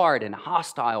hard and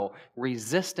hostile,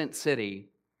 resistant city.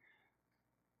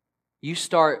 You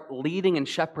start leading and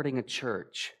shepherding a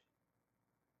church,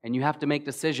 and you have to make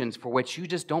decisions for which you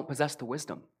just don't possess the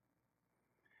wisdom.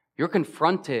 You're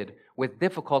confronted with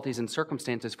difficulties and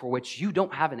circumstances for which you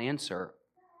don't have an answer.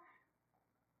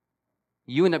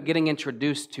 You end up getting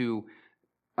introduced to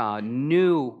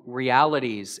new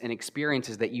realities and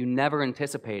experiences that you never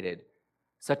anticipated,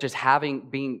 such as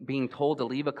being told to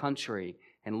leave a country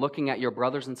and looking at your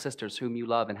brothers and sisters whom you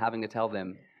love and having to tell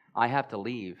them, I have to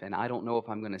leave and I don't know if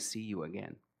I'm going to see you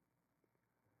again.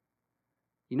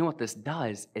 You know what this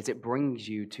does is it brings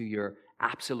you to your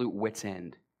absolute wit's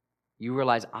end. You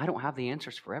realize, I don't have the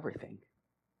answers for everything.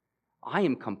 I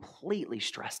am completely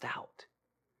stressed out.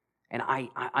 And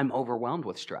I'm overwhelmed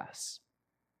with stress.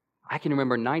 I can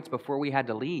remember nights before we had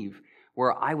to leave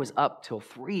where I was up till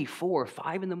 3, 4,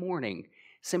 5 in the morning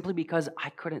simply because I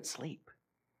couldn't sleep.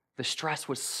 The stress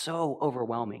was so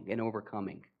overwhelming and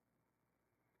overcoming.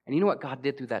 And you know what God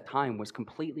did through that time was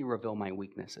completely reveal my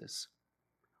weaknesses.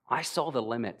 I saw the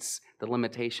limits, the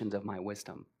limitations of my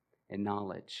wisdom and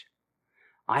knowledge.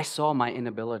 I saw my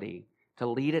inability to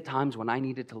lead at times when I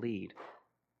needed to lead.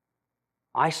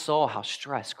 I saw how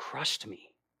stress crushed me.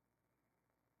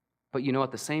 But you know,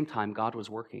 at the same time, God was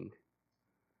working.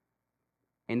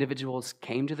 Individuals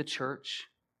came to the church,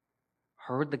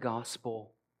 heard the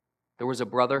gospel. There was a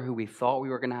brother who we thought we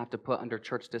were going to have to put under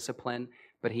church discipline,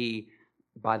 but he,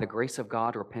 by the grace of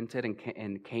God, repented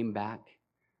and came back.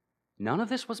 None of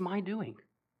this was my doing.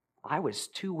 I was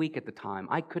too weak at the time.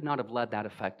 I could not have led that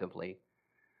effectively.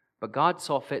 But God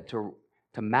saw fit to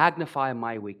magnify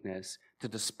my weakness, to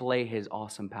display His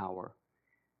awesome power.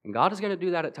 And God is going to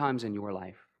do that at times in your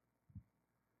life.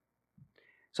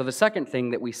 So the second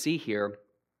thing that we see here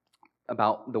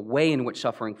about the way in which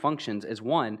suffering functions is,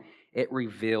 one, it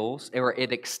reveals or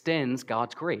it extends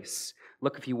God's grace.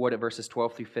 Look, if you would, at verses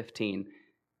 12 through 15.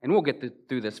 And we'll get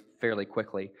through this fairly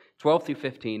quickly. 12 through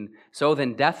 15. So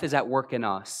then death is at work in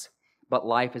us, but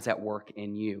life is at work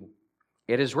in you.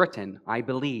 It is written, I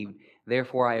believed,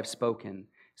 therefore I have spoken.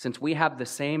 Since we have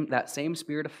that same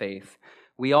spirit of faith,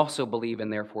 we also believe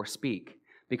and therefore speak.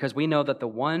 Because we know that the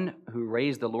one who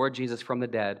raised the Lord Jesus from the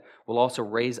dead will also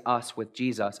raise us with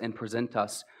Jesus and present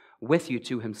us with you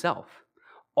to Himself.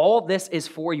 All this is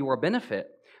for your benefit,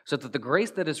 so that the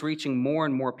grace that is reaching more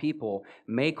and more people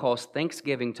may cause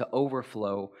thanksgiving to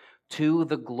overflow to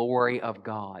the glory of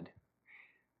God.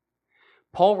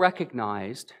 Paul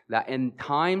recognized that in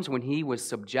times when he was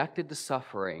subjected to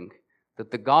suffering,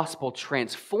 that the gospel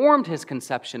transformed his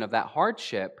conception of that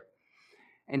hardship,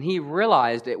 and he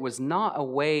realized it was not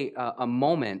a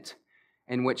moment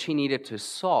in which he needed to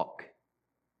sulk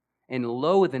and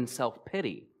loathe in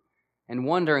self-pity and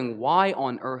wondering, why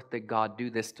on earth did God do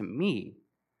this to me?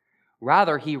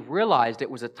 Rather, he realized it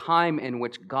was a time in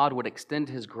which God would extend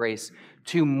His grace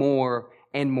to more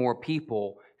and more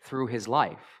people through his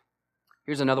life.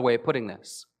 Here's another way of putting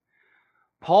this.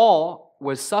 Paul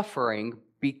was suffering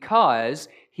because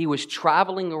he was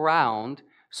traveling around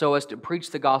so as to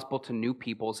preach the gospel to new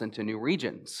peoples and to new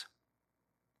regions.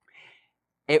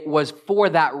 It was for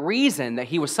that reason that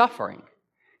he was suffering.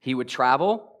 He would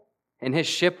travel and his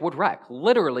ship would wreck.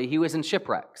 Literally, he was in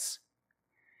shipwrecks.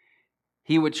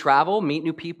 He would travel, meet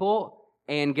new people,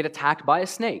 and get attacked by a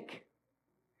snake.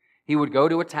 He would go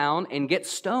to a town and get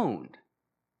stoned.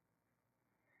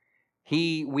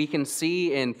 We can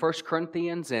see in 1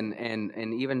 Corinthians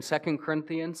and even 2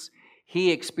 Corinthians,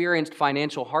 he experienced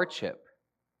financial hardship.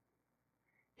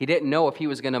 He didn't know if he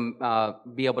was going to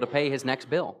be able to pay his next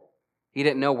bill. He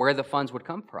didn't know where the funds would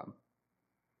come from.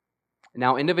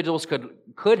 Now, individuals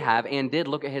could have and did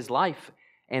look at his life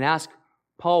and ask,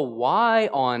 Paul, why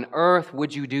on earth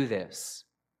would you do this?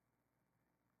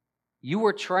 You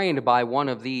were trained by one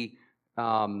of the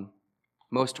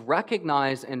most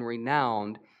recognized and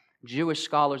renowned Jewish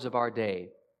scholars of our day.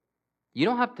 You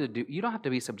don't have to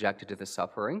be subjected to this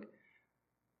suffering.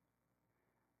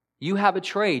 You have a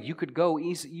trade. You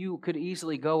could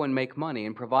easily go and make money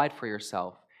and provide for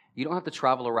yourself. You don't have to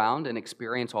travel around and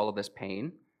experience all of this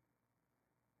pain.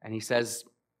 And he says,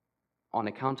 on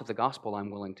account of the gospel, I'm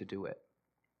willing to do it.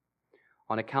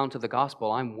 On account of the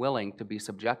gospel, I'm willing to be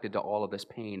subjected to all of this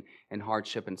pain and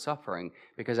hardship and suffering,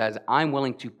 because as I'm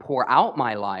willing to pour out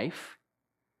my life,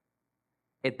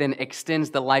 it then extends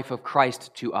the life of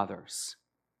Christ to others.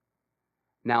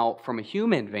 Now, from a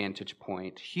human vantage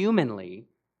point, humanly,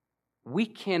 we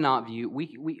can't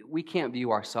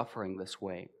view our suffering this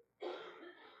way.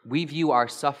 We view our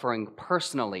suffering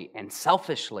personally and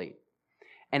selfishly.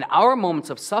 In our moments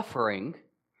of suffering,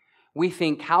 we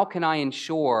think, how can I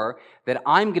ensure that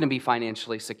I'm going to be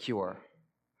financially secure?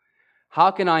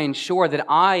 How can I ensure that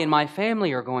I and my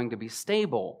family are going to be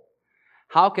stable?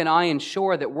 How can I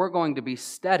ensure that we're going to be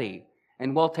steady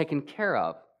and well taken care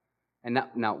of? And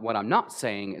now, what I'm not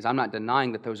saying is I'm not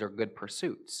denying that those are good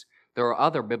pursuits. There are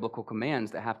other biblical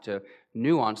commands that have to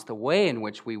nuance the way in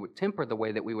which we would temper the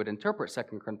way that we would interpret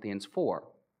 2 Corinthians 4.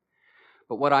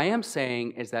 But what I am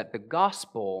saying is that the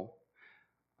gospel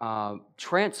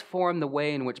transformed the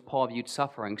way in which Paul viewed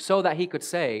suffering so that he could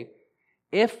say,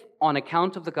 if on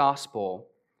account of the gospel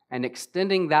and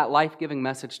extending that life-giving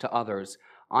message to others,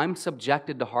 I'm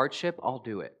subjected to hardship, I'll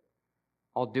do it.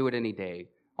 I'll do it any day.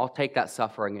 I'll take that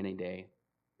suffering any day.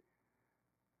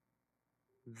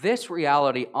 This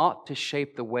reality ought to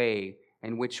shape the way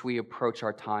in which we approach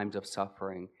our times of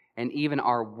suffering and even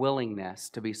our willingness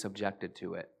to be subjected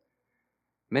to it.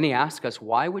 Many ask us,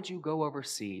 why would you go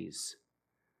overseas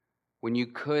when you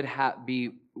could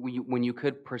when you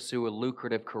could pursue a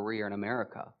lucrative career in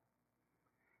America?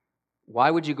 Why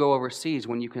would you go overseas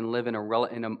when you can live in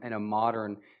a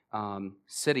modern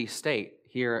city-state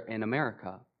here in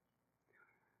America?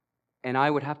 And I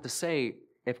would have to say,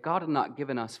 if God had not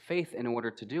given us faith in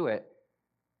order to do it,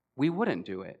 we wouldn't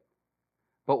do it.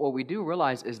 But what we do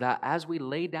realize is that as we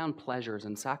lay down pleasures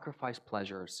and sacrifice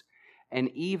pleasures, and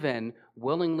even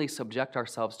willingly subject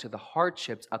ourselves to the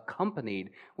hardships accompanied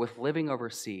with living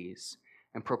overseas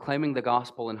and proclaiming the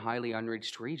gospel in highly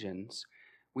unreached regions,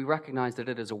 we recognize that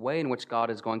it is a way in which God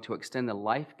is going to extend the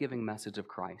life-giving message of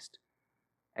Christ.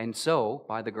 And so,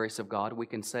 by the grace of God, we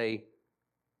can say,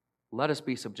 let us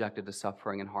be subjected to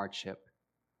suffering and hardship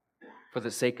for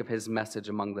the sake of His message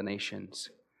among the nations.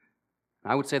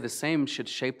 I would say the same should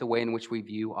shape the way in which we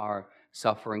view our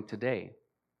suffering today.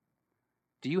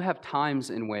 Do you have times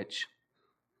in which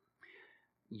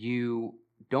you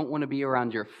don't want to be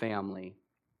around your family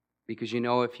because you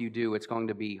know if you do, it's going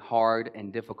to be hard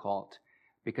and difficult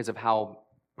because of how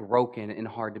broken and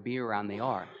hard to be around they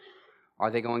are?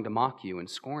 Are they going to mock you and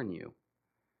scorn you?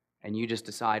 And you just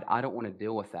decide, I don't want to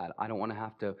deal with that. I don't want to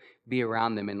have to be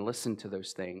around them and listen to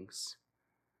those things.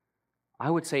 I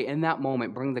would say in that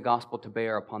moment, bring the gospel to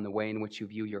bear upon the way in which you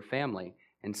view your family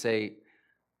and say,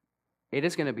 it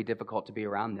is going to be difficult to be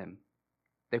around them.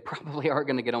 They probably are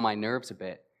going to get on my nerves a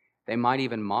bit. They might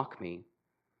even mock me.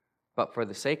 But for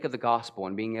the sake of the gospel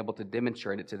and being able to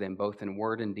demonstrate it to them both in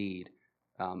word and deed,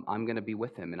 I'm going to be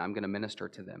with them and I'm going to minister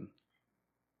to them.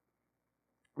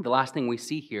 The last thing we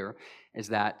see here is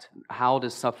that how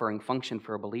does suffering function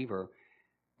for a believer?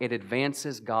 It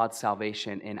advances God's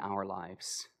salvation in our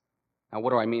lives. Now,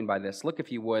 what do I mean by this? Look,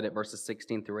 if you would, at verses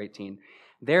 16 through 18.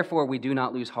 Therefore, we do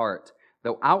not lose heart.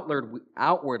 Though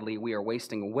outwardly we are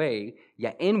wasting away,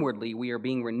 yet inwardly we are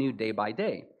being renewed day by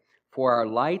day. For our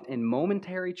light and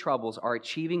momentary troubles are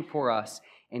achieving for us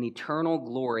an eternal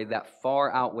glory that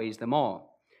far outweighs them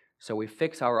all. So we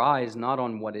fix our eyes not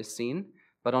on what is seen,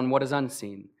 but on what is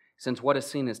unseen, since what is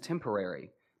seen is temporary,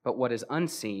 but what is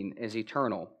unseen is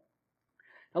eternal.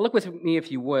 Now look with me,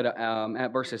 if you would,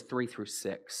 at verses 3 through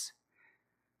 6.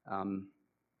 Verse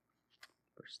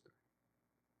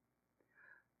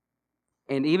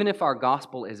 3. And even if our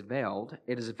gospel is veiled,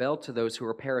 it is veiled to those who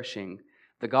are perishing.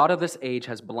 The God of this age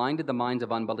has blinded the minds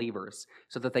of unbelievers,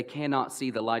 so that they cannot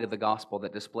see the light of the gospel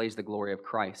that displays the glory of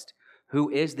Christ, who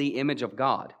is the image of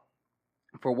God.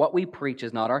 For what we preach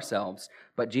is not ourselves,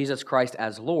 but Jesus Christ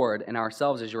as Lord, and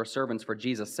ourselves as your servants for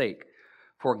Jesus' sake.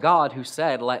 For God, who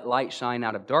said, "Let light shine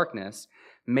out of darkness,"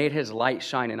 made His light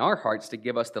shine in our hearts to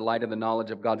give us the light of the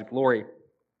knowledge of God's glory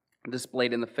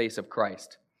displayed in the face of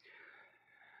Christ.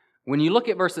 When you look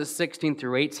at verses 16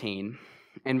 through 18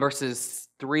 and verses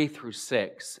 3 through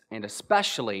 6, and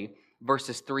especially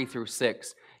verses 3 through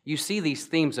 6, you see these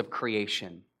themes of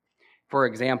creation. For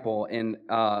example,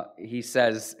 he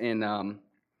says in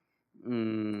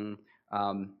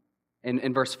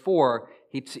verse 4,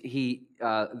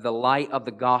 the light of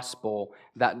the gospel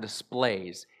that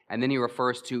displays, and then he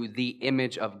refers to the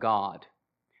image of God.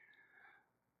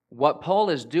 What Paul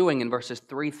is doing in verses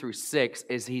 3 through 6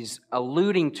 is he's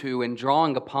alluding to and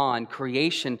drawing upon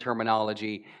creation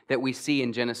terminology that we see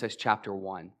in Genesis chapter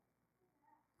 1.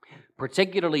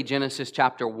 Particularly Genesis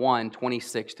chapter 1,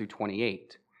 26 through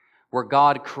 28, where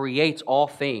God creates all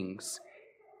things.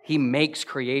 He makes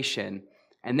creation,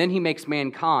 and then He makes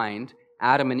mankind,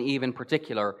 Adam and Eve in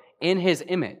particular, in His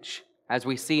image, as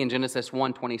we see in Genesis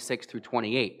 1, 26 through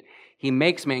 28. He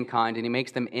makes mankind, and He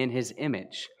makes them in His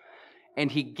image. And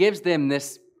He gives them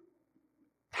this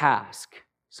task.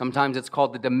 Sometimes it's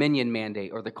called the dominion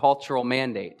mandate or the cultural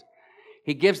mandate.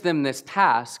 He gives them this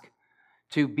task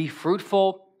to be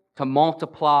fruitful, to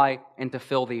multiply, and to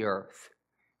fill the earth.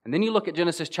 And then you look at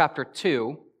Genesis chapter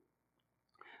 2,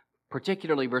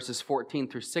 particularly verses 14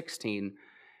 through 16,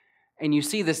 and you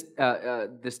see this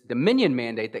dominion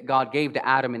mandate that God gave to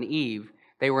Adam and Eve.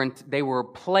 They were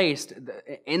placed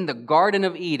in the Garden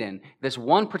of Eden, this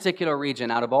one particular region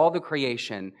out of all the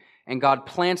creation, and God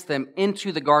plants them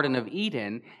into the Garden of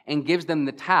Eden and gives them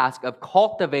the task of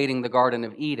cultivating the Garden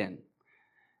of Eden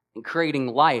and creating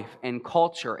life and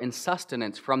culture and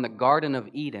sustenance from the Garden of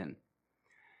Eden.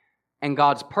 And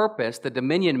God's purpose, the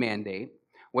dominion mandate,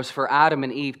 was for Adam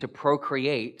and Eve to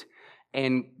procreate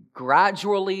and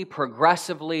gradually,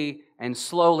 progressively, and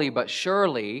slowly but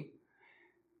surely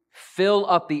fill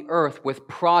up the earth with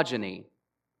progeny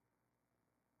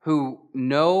who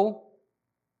know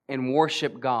and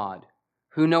worship God,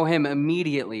 who know Him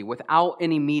immediately without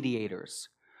any mediators,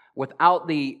 without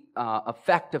the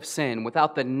effect of sin,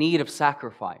 without the need of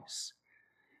sacrifice.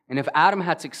 And if Adam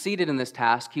had succeeded in this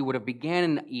task, he would have began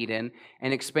in Eden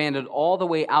and expanded all the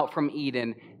way out from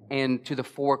Eden and to the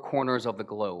four corners of the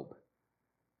globe.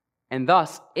 And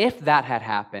thus, if that had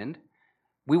happened,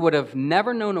 we would have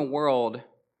never known a world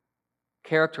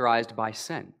characterized by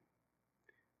sin.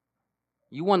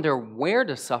 You wonder, where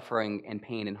does suffering and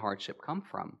pain and hardship come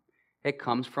from? It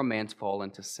comes from man's fall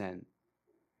into sin.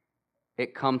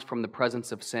 It comes from the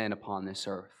presence of sin upon this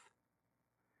earth.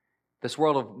 This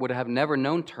world would have never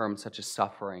known terms such as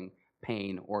suffering,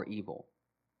 pain, or evil.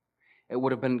 It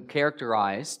would have been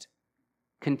characterized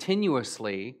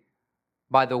continuously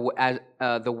by the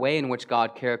way in which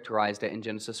God characterized it in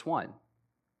Genesis 1.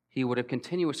 He would have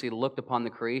continuously looked upon the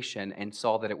creation and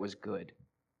saw that it was good.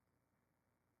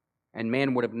 And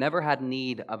man would have never had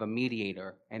need of a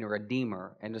mediator and a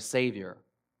redeemer and a savior.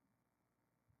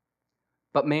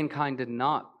 But mankind did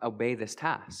not obey this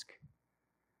task.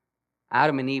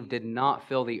 Adam and Eve did not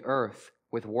fill the earth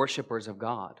with worshipers of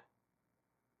God.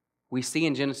 We see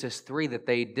in Genesis 3 that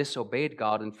they disobeyed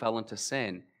God and fell into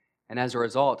sin. And as a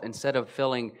result, instead of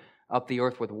filling up the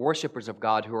earth with worshipers of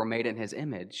God who were made in His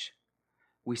image,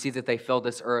 we see that they filled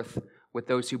this earth with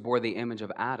those who bore the image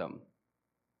of Adam,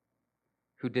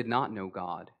 who did not know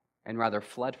God and rather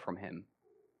fled from Him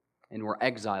and were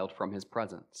exiled from His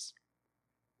presence.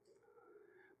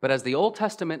 But as the Old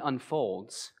Testament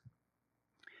unfolds,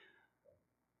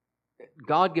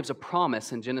 God gives a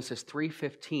promise in Genesis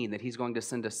 3:15 that He's going to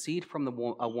send a seed from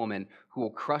a woman who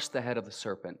will crush the head of the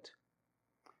serpent.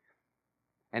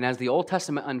 And as the Old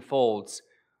Testament unfolds,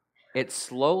 it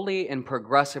slowly and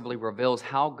progressively reveals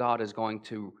how God is going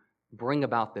to bring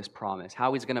about this promise,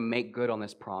 how He's going to make good on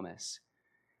this promise.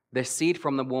 This seed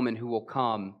from the woman who will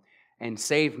come and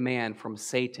save man from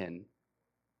Satan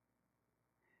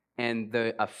and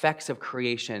the effects of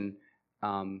creation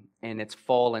and its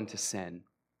fall into sin.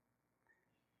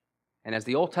 And as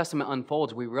the Old Testament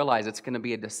unfolds, we realize it's going to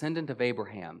be a descendant of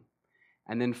Abraham.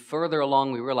 And then further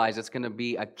along, we realize it's going to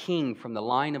be a king from the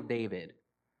line of David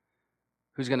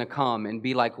who's going to come and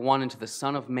be like one unto the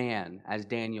Son of Man, as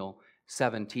Daniel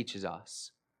 7 teaches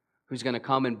us, who's going to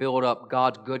come and build up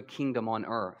God's good kingdom on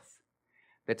earth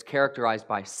that's characterized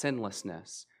by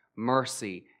sinlessness,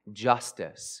 mercy,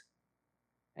 justice,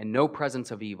 and no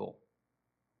presence of evil.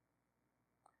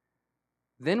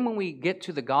 Then when we get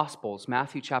to the Gospels,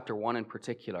 Matthew chapter 1 in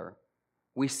particular,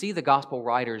 we see the Gospel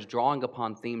writers drawing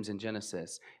upon themes in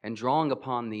Genesis and drawing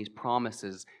upon these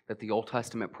promises that the Old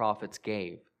Testament prophets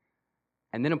gave,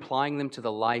 and then applying them to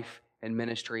the life and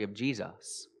ministry of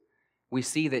Jesus. We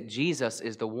see that Jesus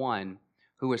is the one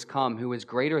who has come, who is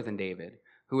greater than David,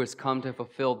 who has come to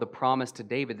fulfill the promise to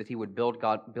David that he would build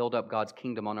up God's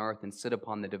kingdom on earth and sit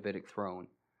upon the Davidic throne.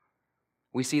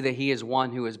 We see that he is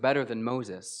one who is better than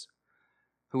Moses,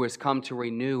 who has come to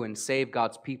renew and save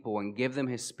God's people and give them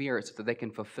His Spirit so that they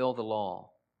can fulfill the law.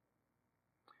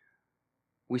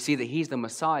 We see that He's the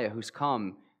Messiah who's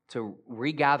come to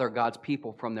regather God's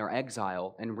people from their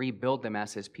exile and rebuild them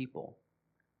as His people.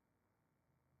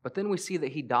 But then we see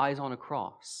that He dies on a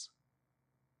cross,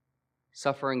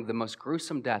 suffering the most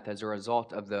gruesome death as a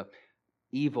result of the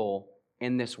evil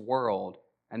in this world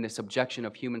and the subjection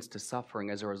of humans to suffering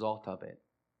as a result of it.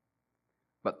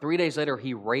 But 3 days later,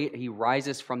 he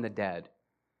rises from the dead.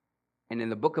 And in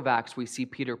the book of Acts, we see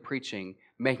Peter preaching,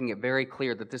 making it very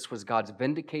clear that this was God's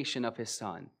vindication of His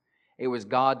Son. It was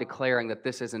God declaring that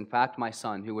this is in fact my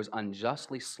Son who was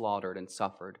unjustly slaughtered and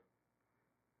suffered.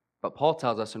 But Paul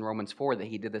tells us in Romans 4 that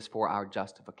He did this for our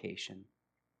justification.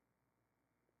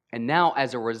 And now,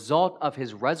 as a result of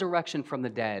His resurrection from the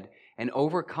dead and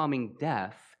overcoming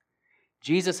death,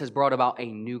 Jesus has brought about a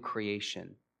new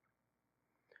creation.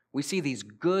 We see these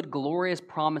good, glorious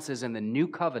promises in the new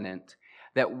covenant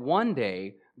that one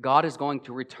day God is going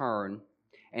to return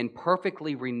and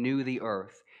perfectly renew the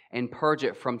earth and purge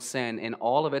it from sin and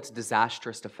all of its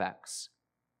disastrous effects.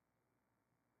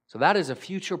 So that is a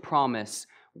future promise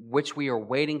which we are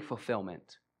waiting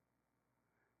fulfillment.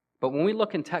 But when we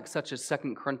look in texts such as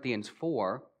 2 Corinthians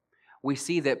 4, we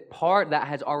see that part that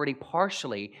has already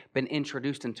partially been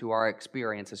introduced into our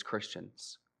experience as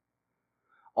Christians.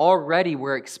 Already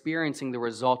we're experiencing the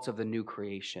results of the new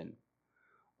creation.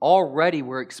 Already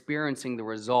we're experiencing the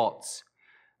results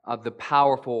of the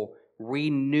powerful,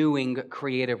 renewing,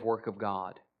 creative work of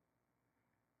God.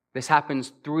 This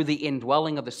happens through the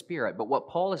indwelling of the Spirit. But what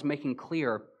Paul is making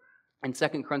clear in 2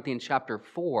 Corinthians chapter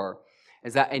 4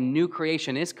 is that a new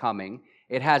creation is coming.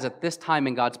 It has at this time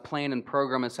in God's plan and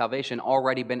program of salvation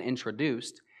already been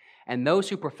introduced. And those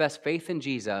who profess faith in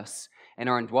Jesus and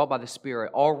are indwelt by the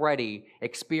Spirit already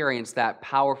experience that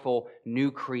powerful new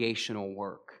creational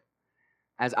work.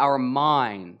 As our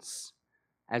minds,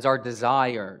 as our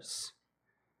desires,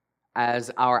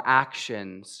 as our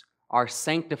actions are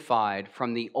sanctified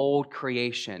from the old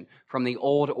creation, from the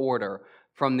old order,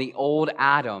 from the old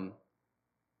Adam,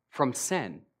 from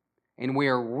sin, and we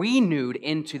are renewed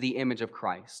into the image of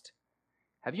Christ.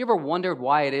 Have you ever wondered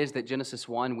why it is that Genesis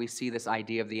 1, we see this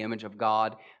idea of the image of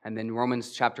God, and then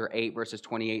Romans chapter 8, verses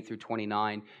 28 through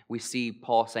 29, we see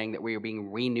Paul saying that we are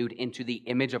being renewed into the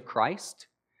image of Christ?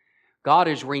 God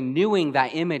is renewing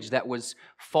that image that was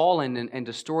fallen and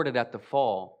distorted at the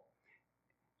fall.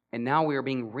 And now we are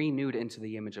being renewed into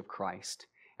the image of Christ.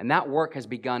 And that work has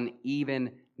begun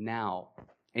even now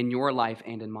in your life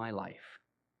and in my life.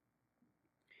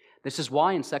 This is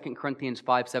why in 2 Corinthians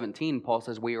 5:17, Paul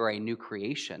says we are a new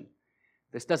creation.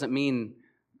 This doesn't mean,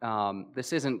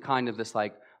 this isn't kind of this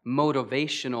like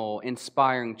motivational,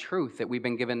 inspiring truth that we've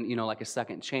been given, like a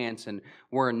second chance and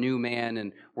we're a new man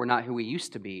and we're not who we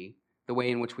used to be, the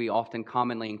way in which we often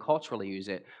commonly and culturally use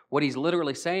it. What he's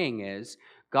literally saying is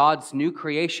God's new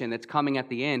creation that's coming at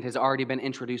the end has already been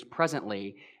introduced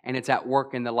presently, and it's at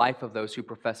work in the life of those who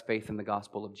profess faith in the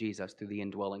gospel of Jesus through the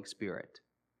indwelling Spirit.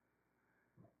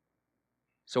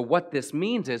 So what this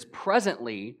means is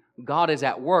presently, God is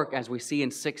at work, as we see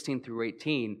in 16 through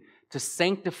 18, to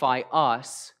sanctify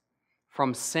us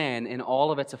from sin and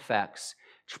all of its effects,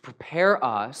 to prepare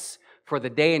us for the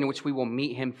day in which we will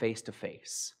meet Him face to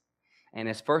face. And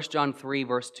as 1 John 3,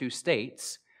 verse 2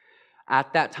 states,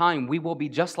 at that time we will be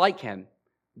just like Him.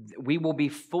 We will be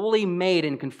fully made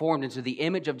and conformed into the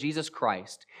image of Jesus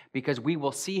Christ because we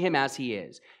will see Him as He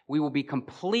is. We will be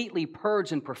completely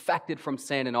purged and perfected from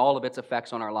sin and all of its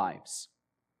effects on our lives.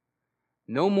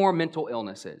 No more mental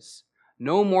illnesses,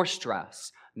 no more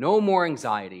stress, no more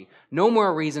anxiety, no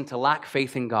more reason to lack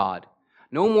faith in God,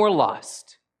 no more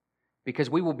lust, because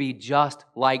we will be just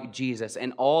like Jesus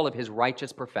in all of His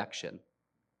righteous perfection.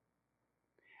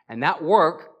 And that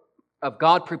work of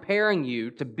God preparing you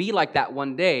to be like that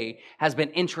one day has been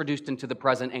introduced into the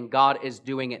present, and God is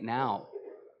doing it now.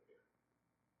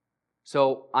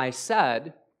 So I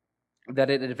said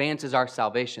that it advances our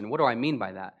salvation. What do I mean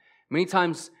by that? Many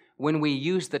times when we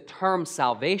use the term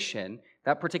salvation,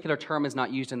 that particular term is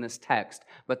not used in this text,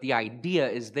 but the idea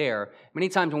is there. Many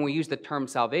times when we use the term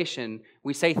salvation,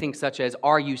 we say things such as,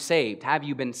 are you saved? Have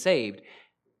you been saved?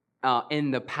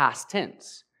 In the past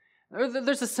tense.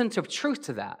 There's a sense of truth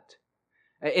to that.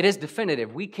 It is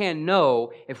definitive. We can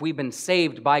know if we've been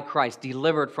saved by Christ,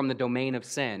 delivered from the domain of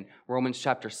sin, Romans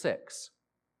chapter 6.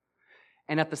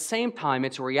 And at the same time,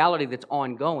 it's a reality that's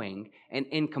ongoing and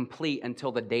incomplete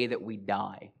until the day that we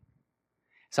die.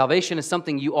 Salvation is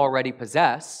something you already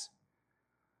possess,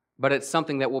 but it's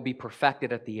something that will be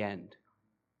perfected at the end.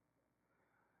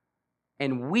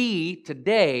 And we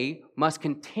today must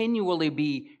continually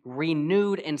be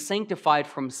renewed and sanctified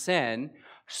from sin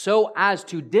so as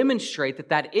to demonstrate that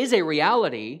that is a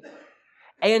reality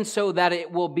and so that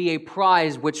it will be a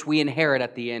prize which we inherit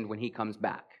at the end when He comes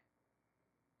back.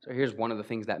 So here's one of the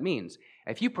things that means.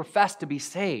 If you profess to be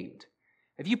saved,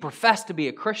 if you profess to be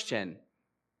a Christian,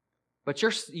 but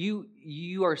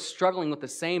you are struggling with the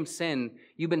same sin,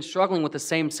 you've been struggling with the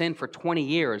same sin for 20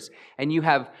 years, and you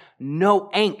have no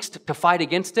angst to fight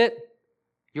against it,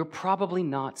 you're probably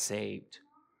not saved.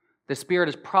 The Spirit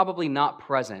is probably not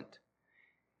present,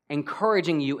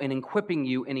 encouraging you and equipping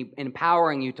you and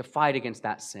empowering you to fight against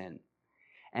that sin.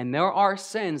 And there are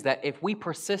sins that if we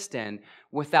persist in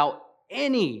without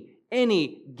any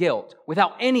guilt,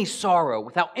 without any sorrow,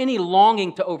 without any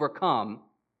longing to overcome,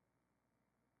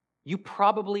 you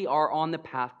probably are on the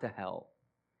path to hell.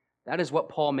 That is what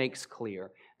Paul makes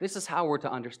clear. This is how we're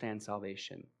to understand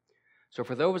salvation. So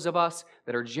for those of us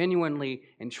that are genuinely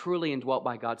and truly indwelt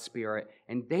by God's Spirit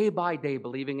and day by day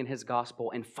believing in His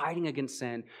gospel and fighting against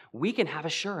sin, we can have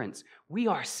assurance we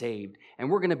are saved and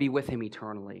we're going to be with Him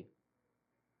eternally.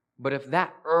 But if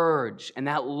that urge and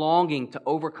that longing to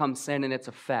overcome sin and its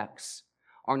effects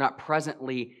are not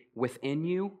presently within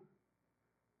you,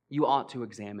 you ought to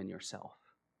examine yourself.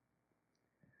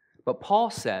 But Paul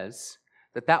says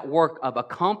that work of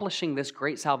accomplishing this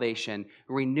great salvation,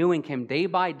 renewing him day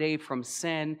by day from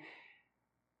sin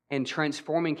and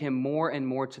transforming him more and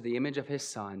more to the image of His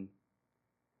Son,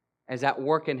 is at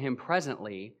work in him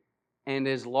presently and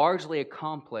is largely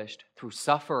accomplished through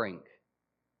suffering.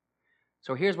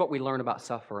 So here's what we learn about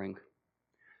suffering.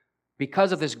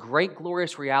 Because of this great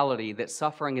glorious reality that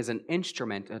suffering is an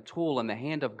instrument, a tool in the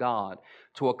hand of God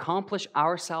to accomplish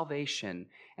our salvation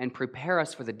and prepare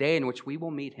us for the day in which we will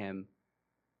meet Him,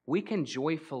 we can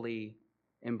joyfully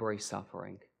embrace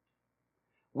suffering.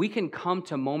 We can come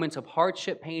to moments of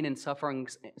hardship, pain, and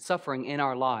suffering in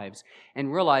our lives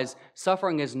and realize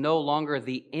suffering is no longer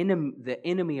the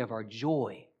enemy of our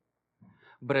joy,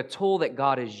 but a tool that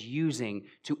God is using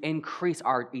to increase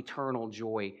our eternal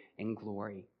joy and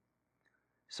glory.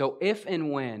 So if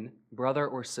and when, brother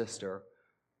or sister,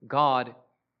 God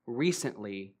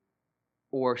recently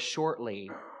or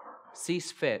shortly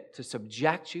sees fit to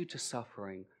subject you to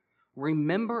suffering,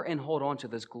 remember and hold on to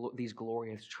these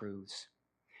glorious truths.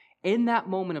 In that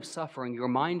moment of suffering, you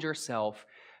remind yourself,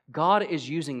 God is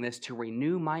using this to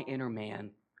renew my inner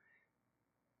man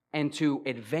and to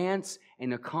advance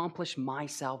and accomplish my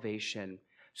salvation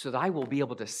so that I will be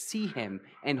able to see Him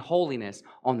in holiness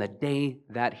on the day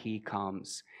that He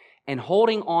comes. And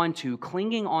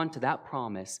clinging on to that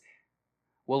promise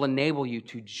will enable you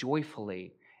to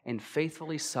joyfully and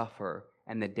faithfully suffer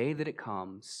in the day that it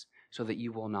comes so that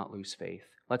you will not lose faith.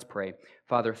 Let's pray.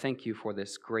 Father, thank you for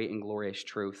this great and glorious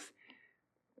truth.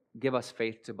 Give us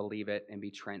faith to believe it and be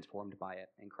transformed by it.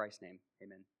 In Christ's name,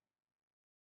 amen.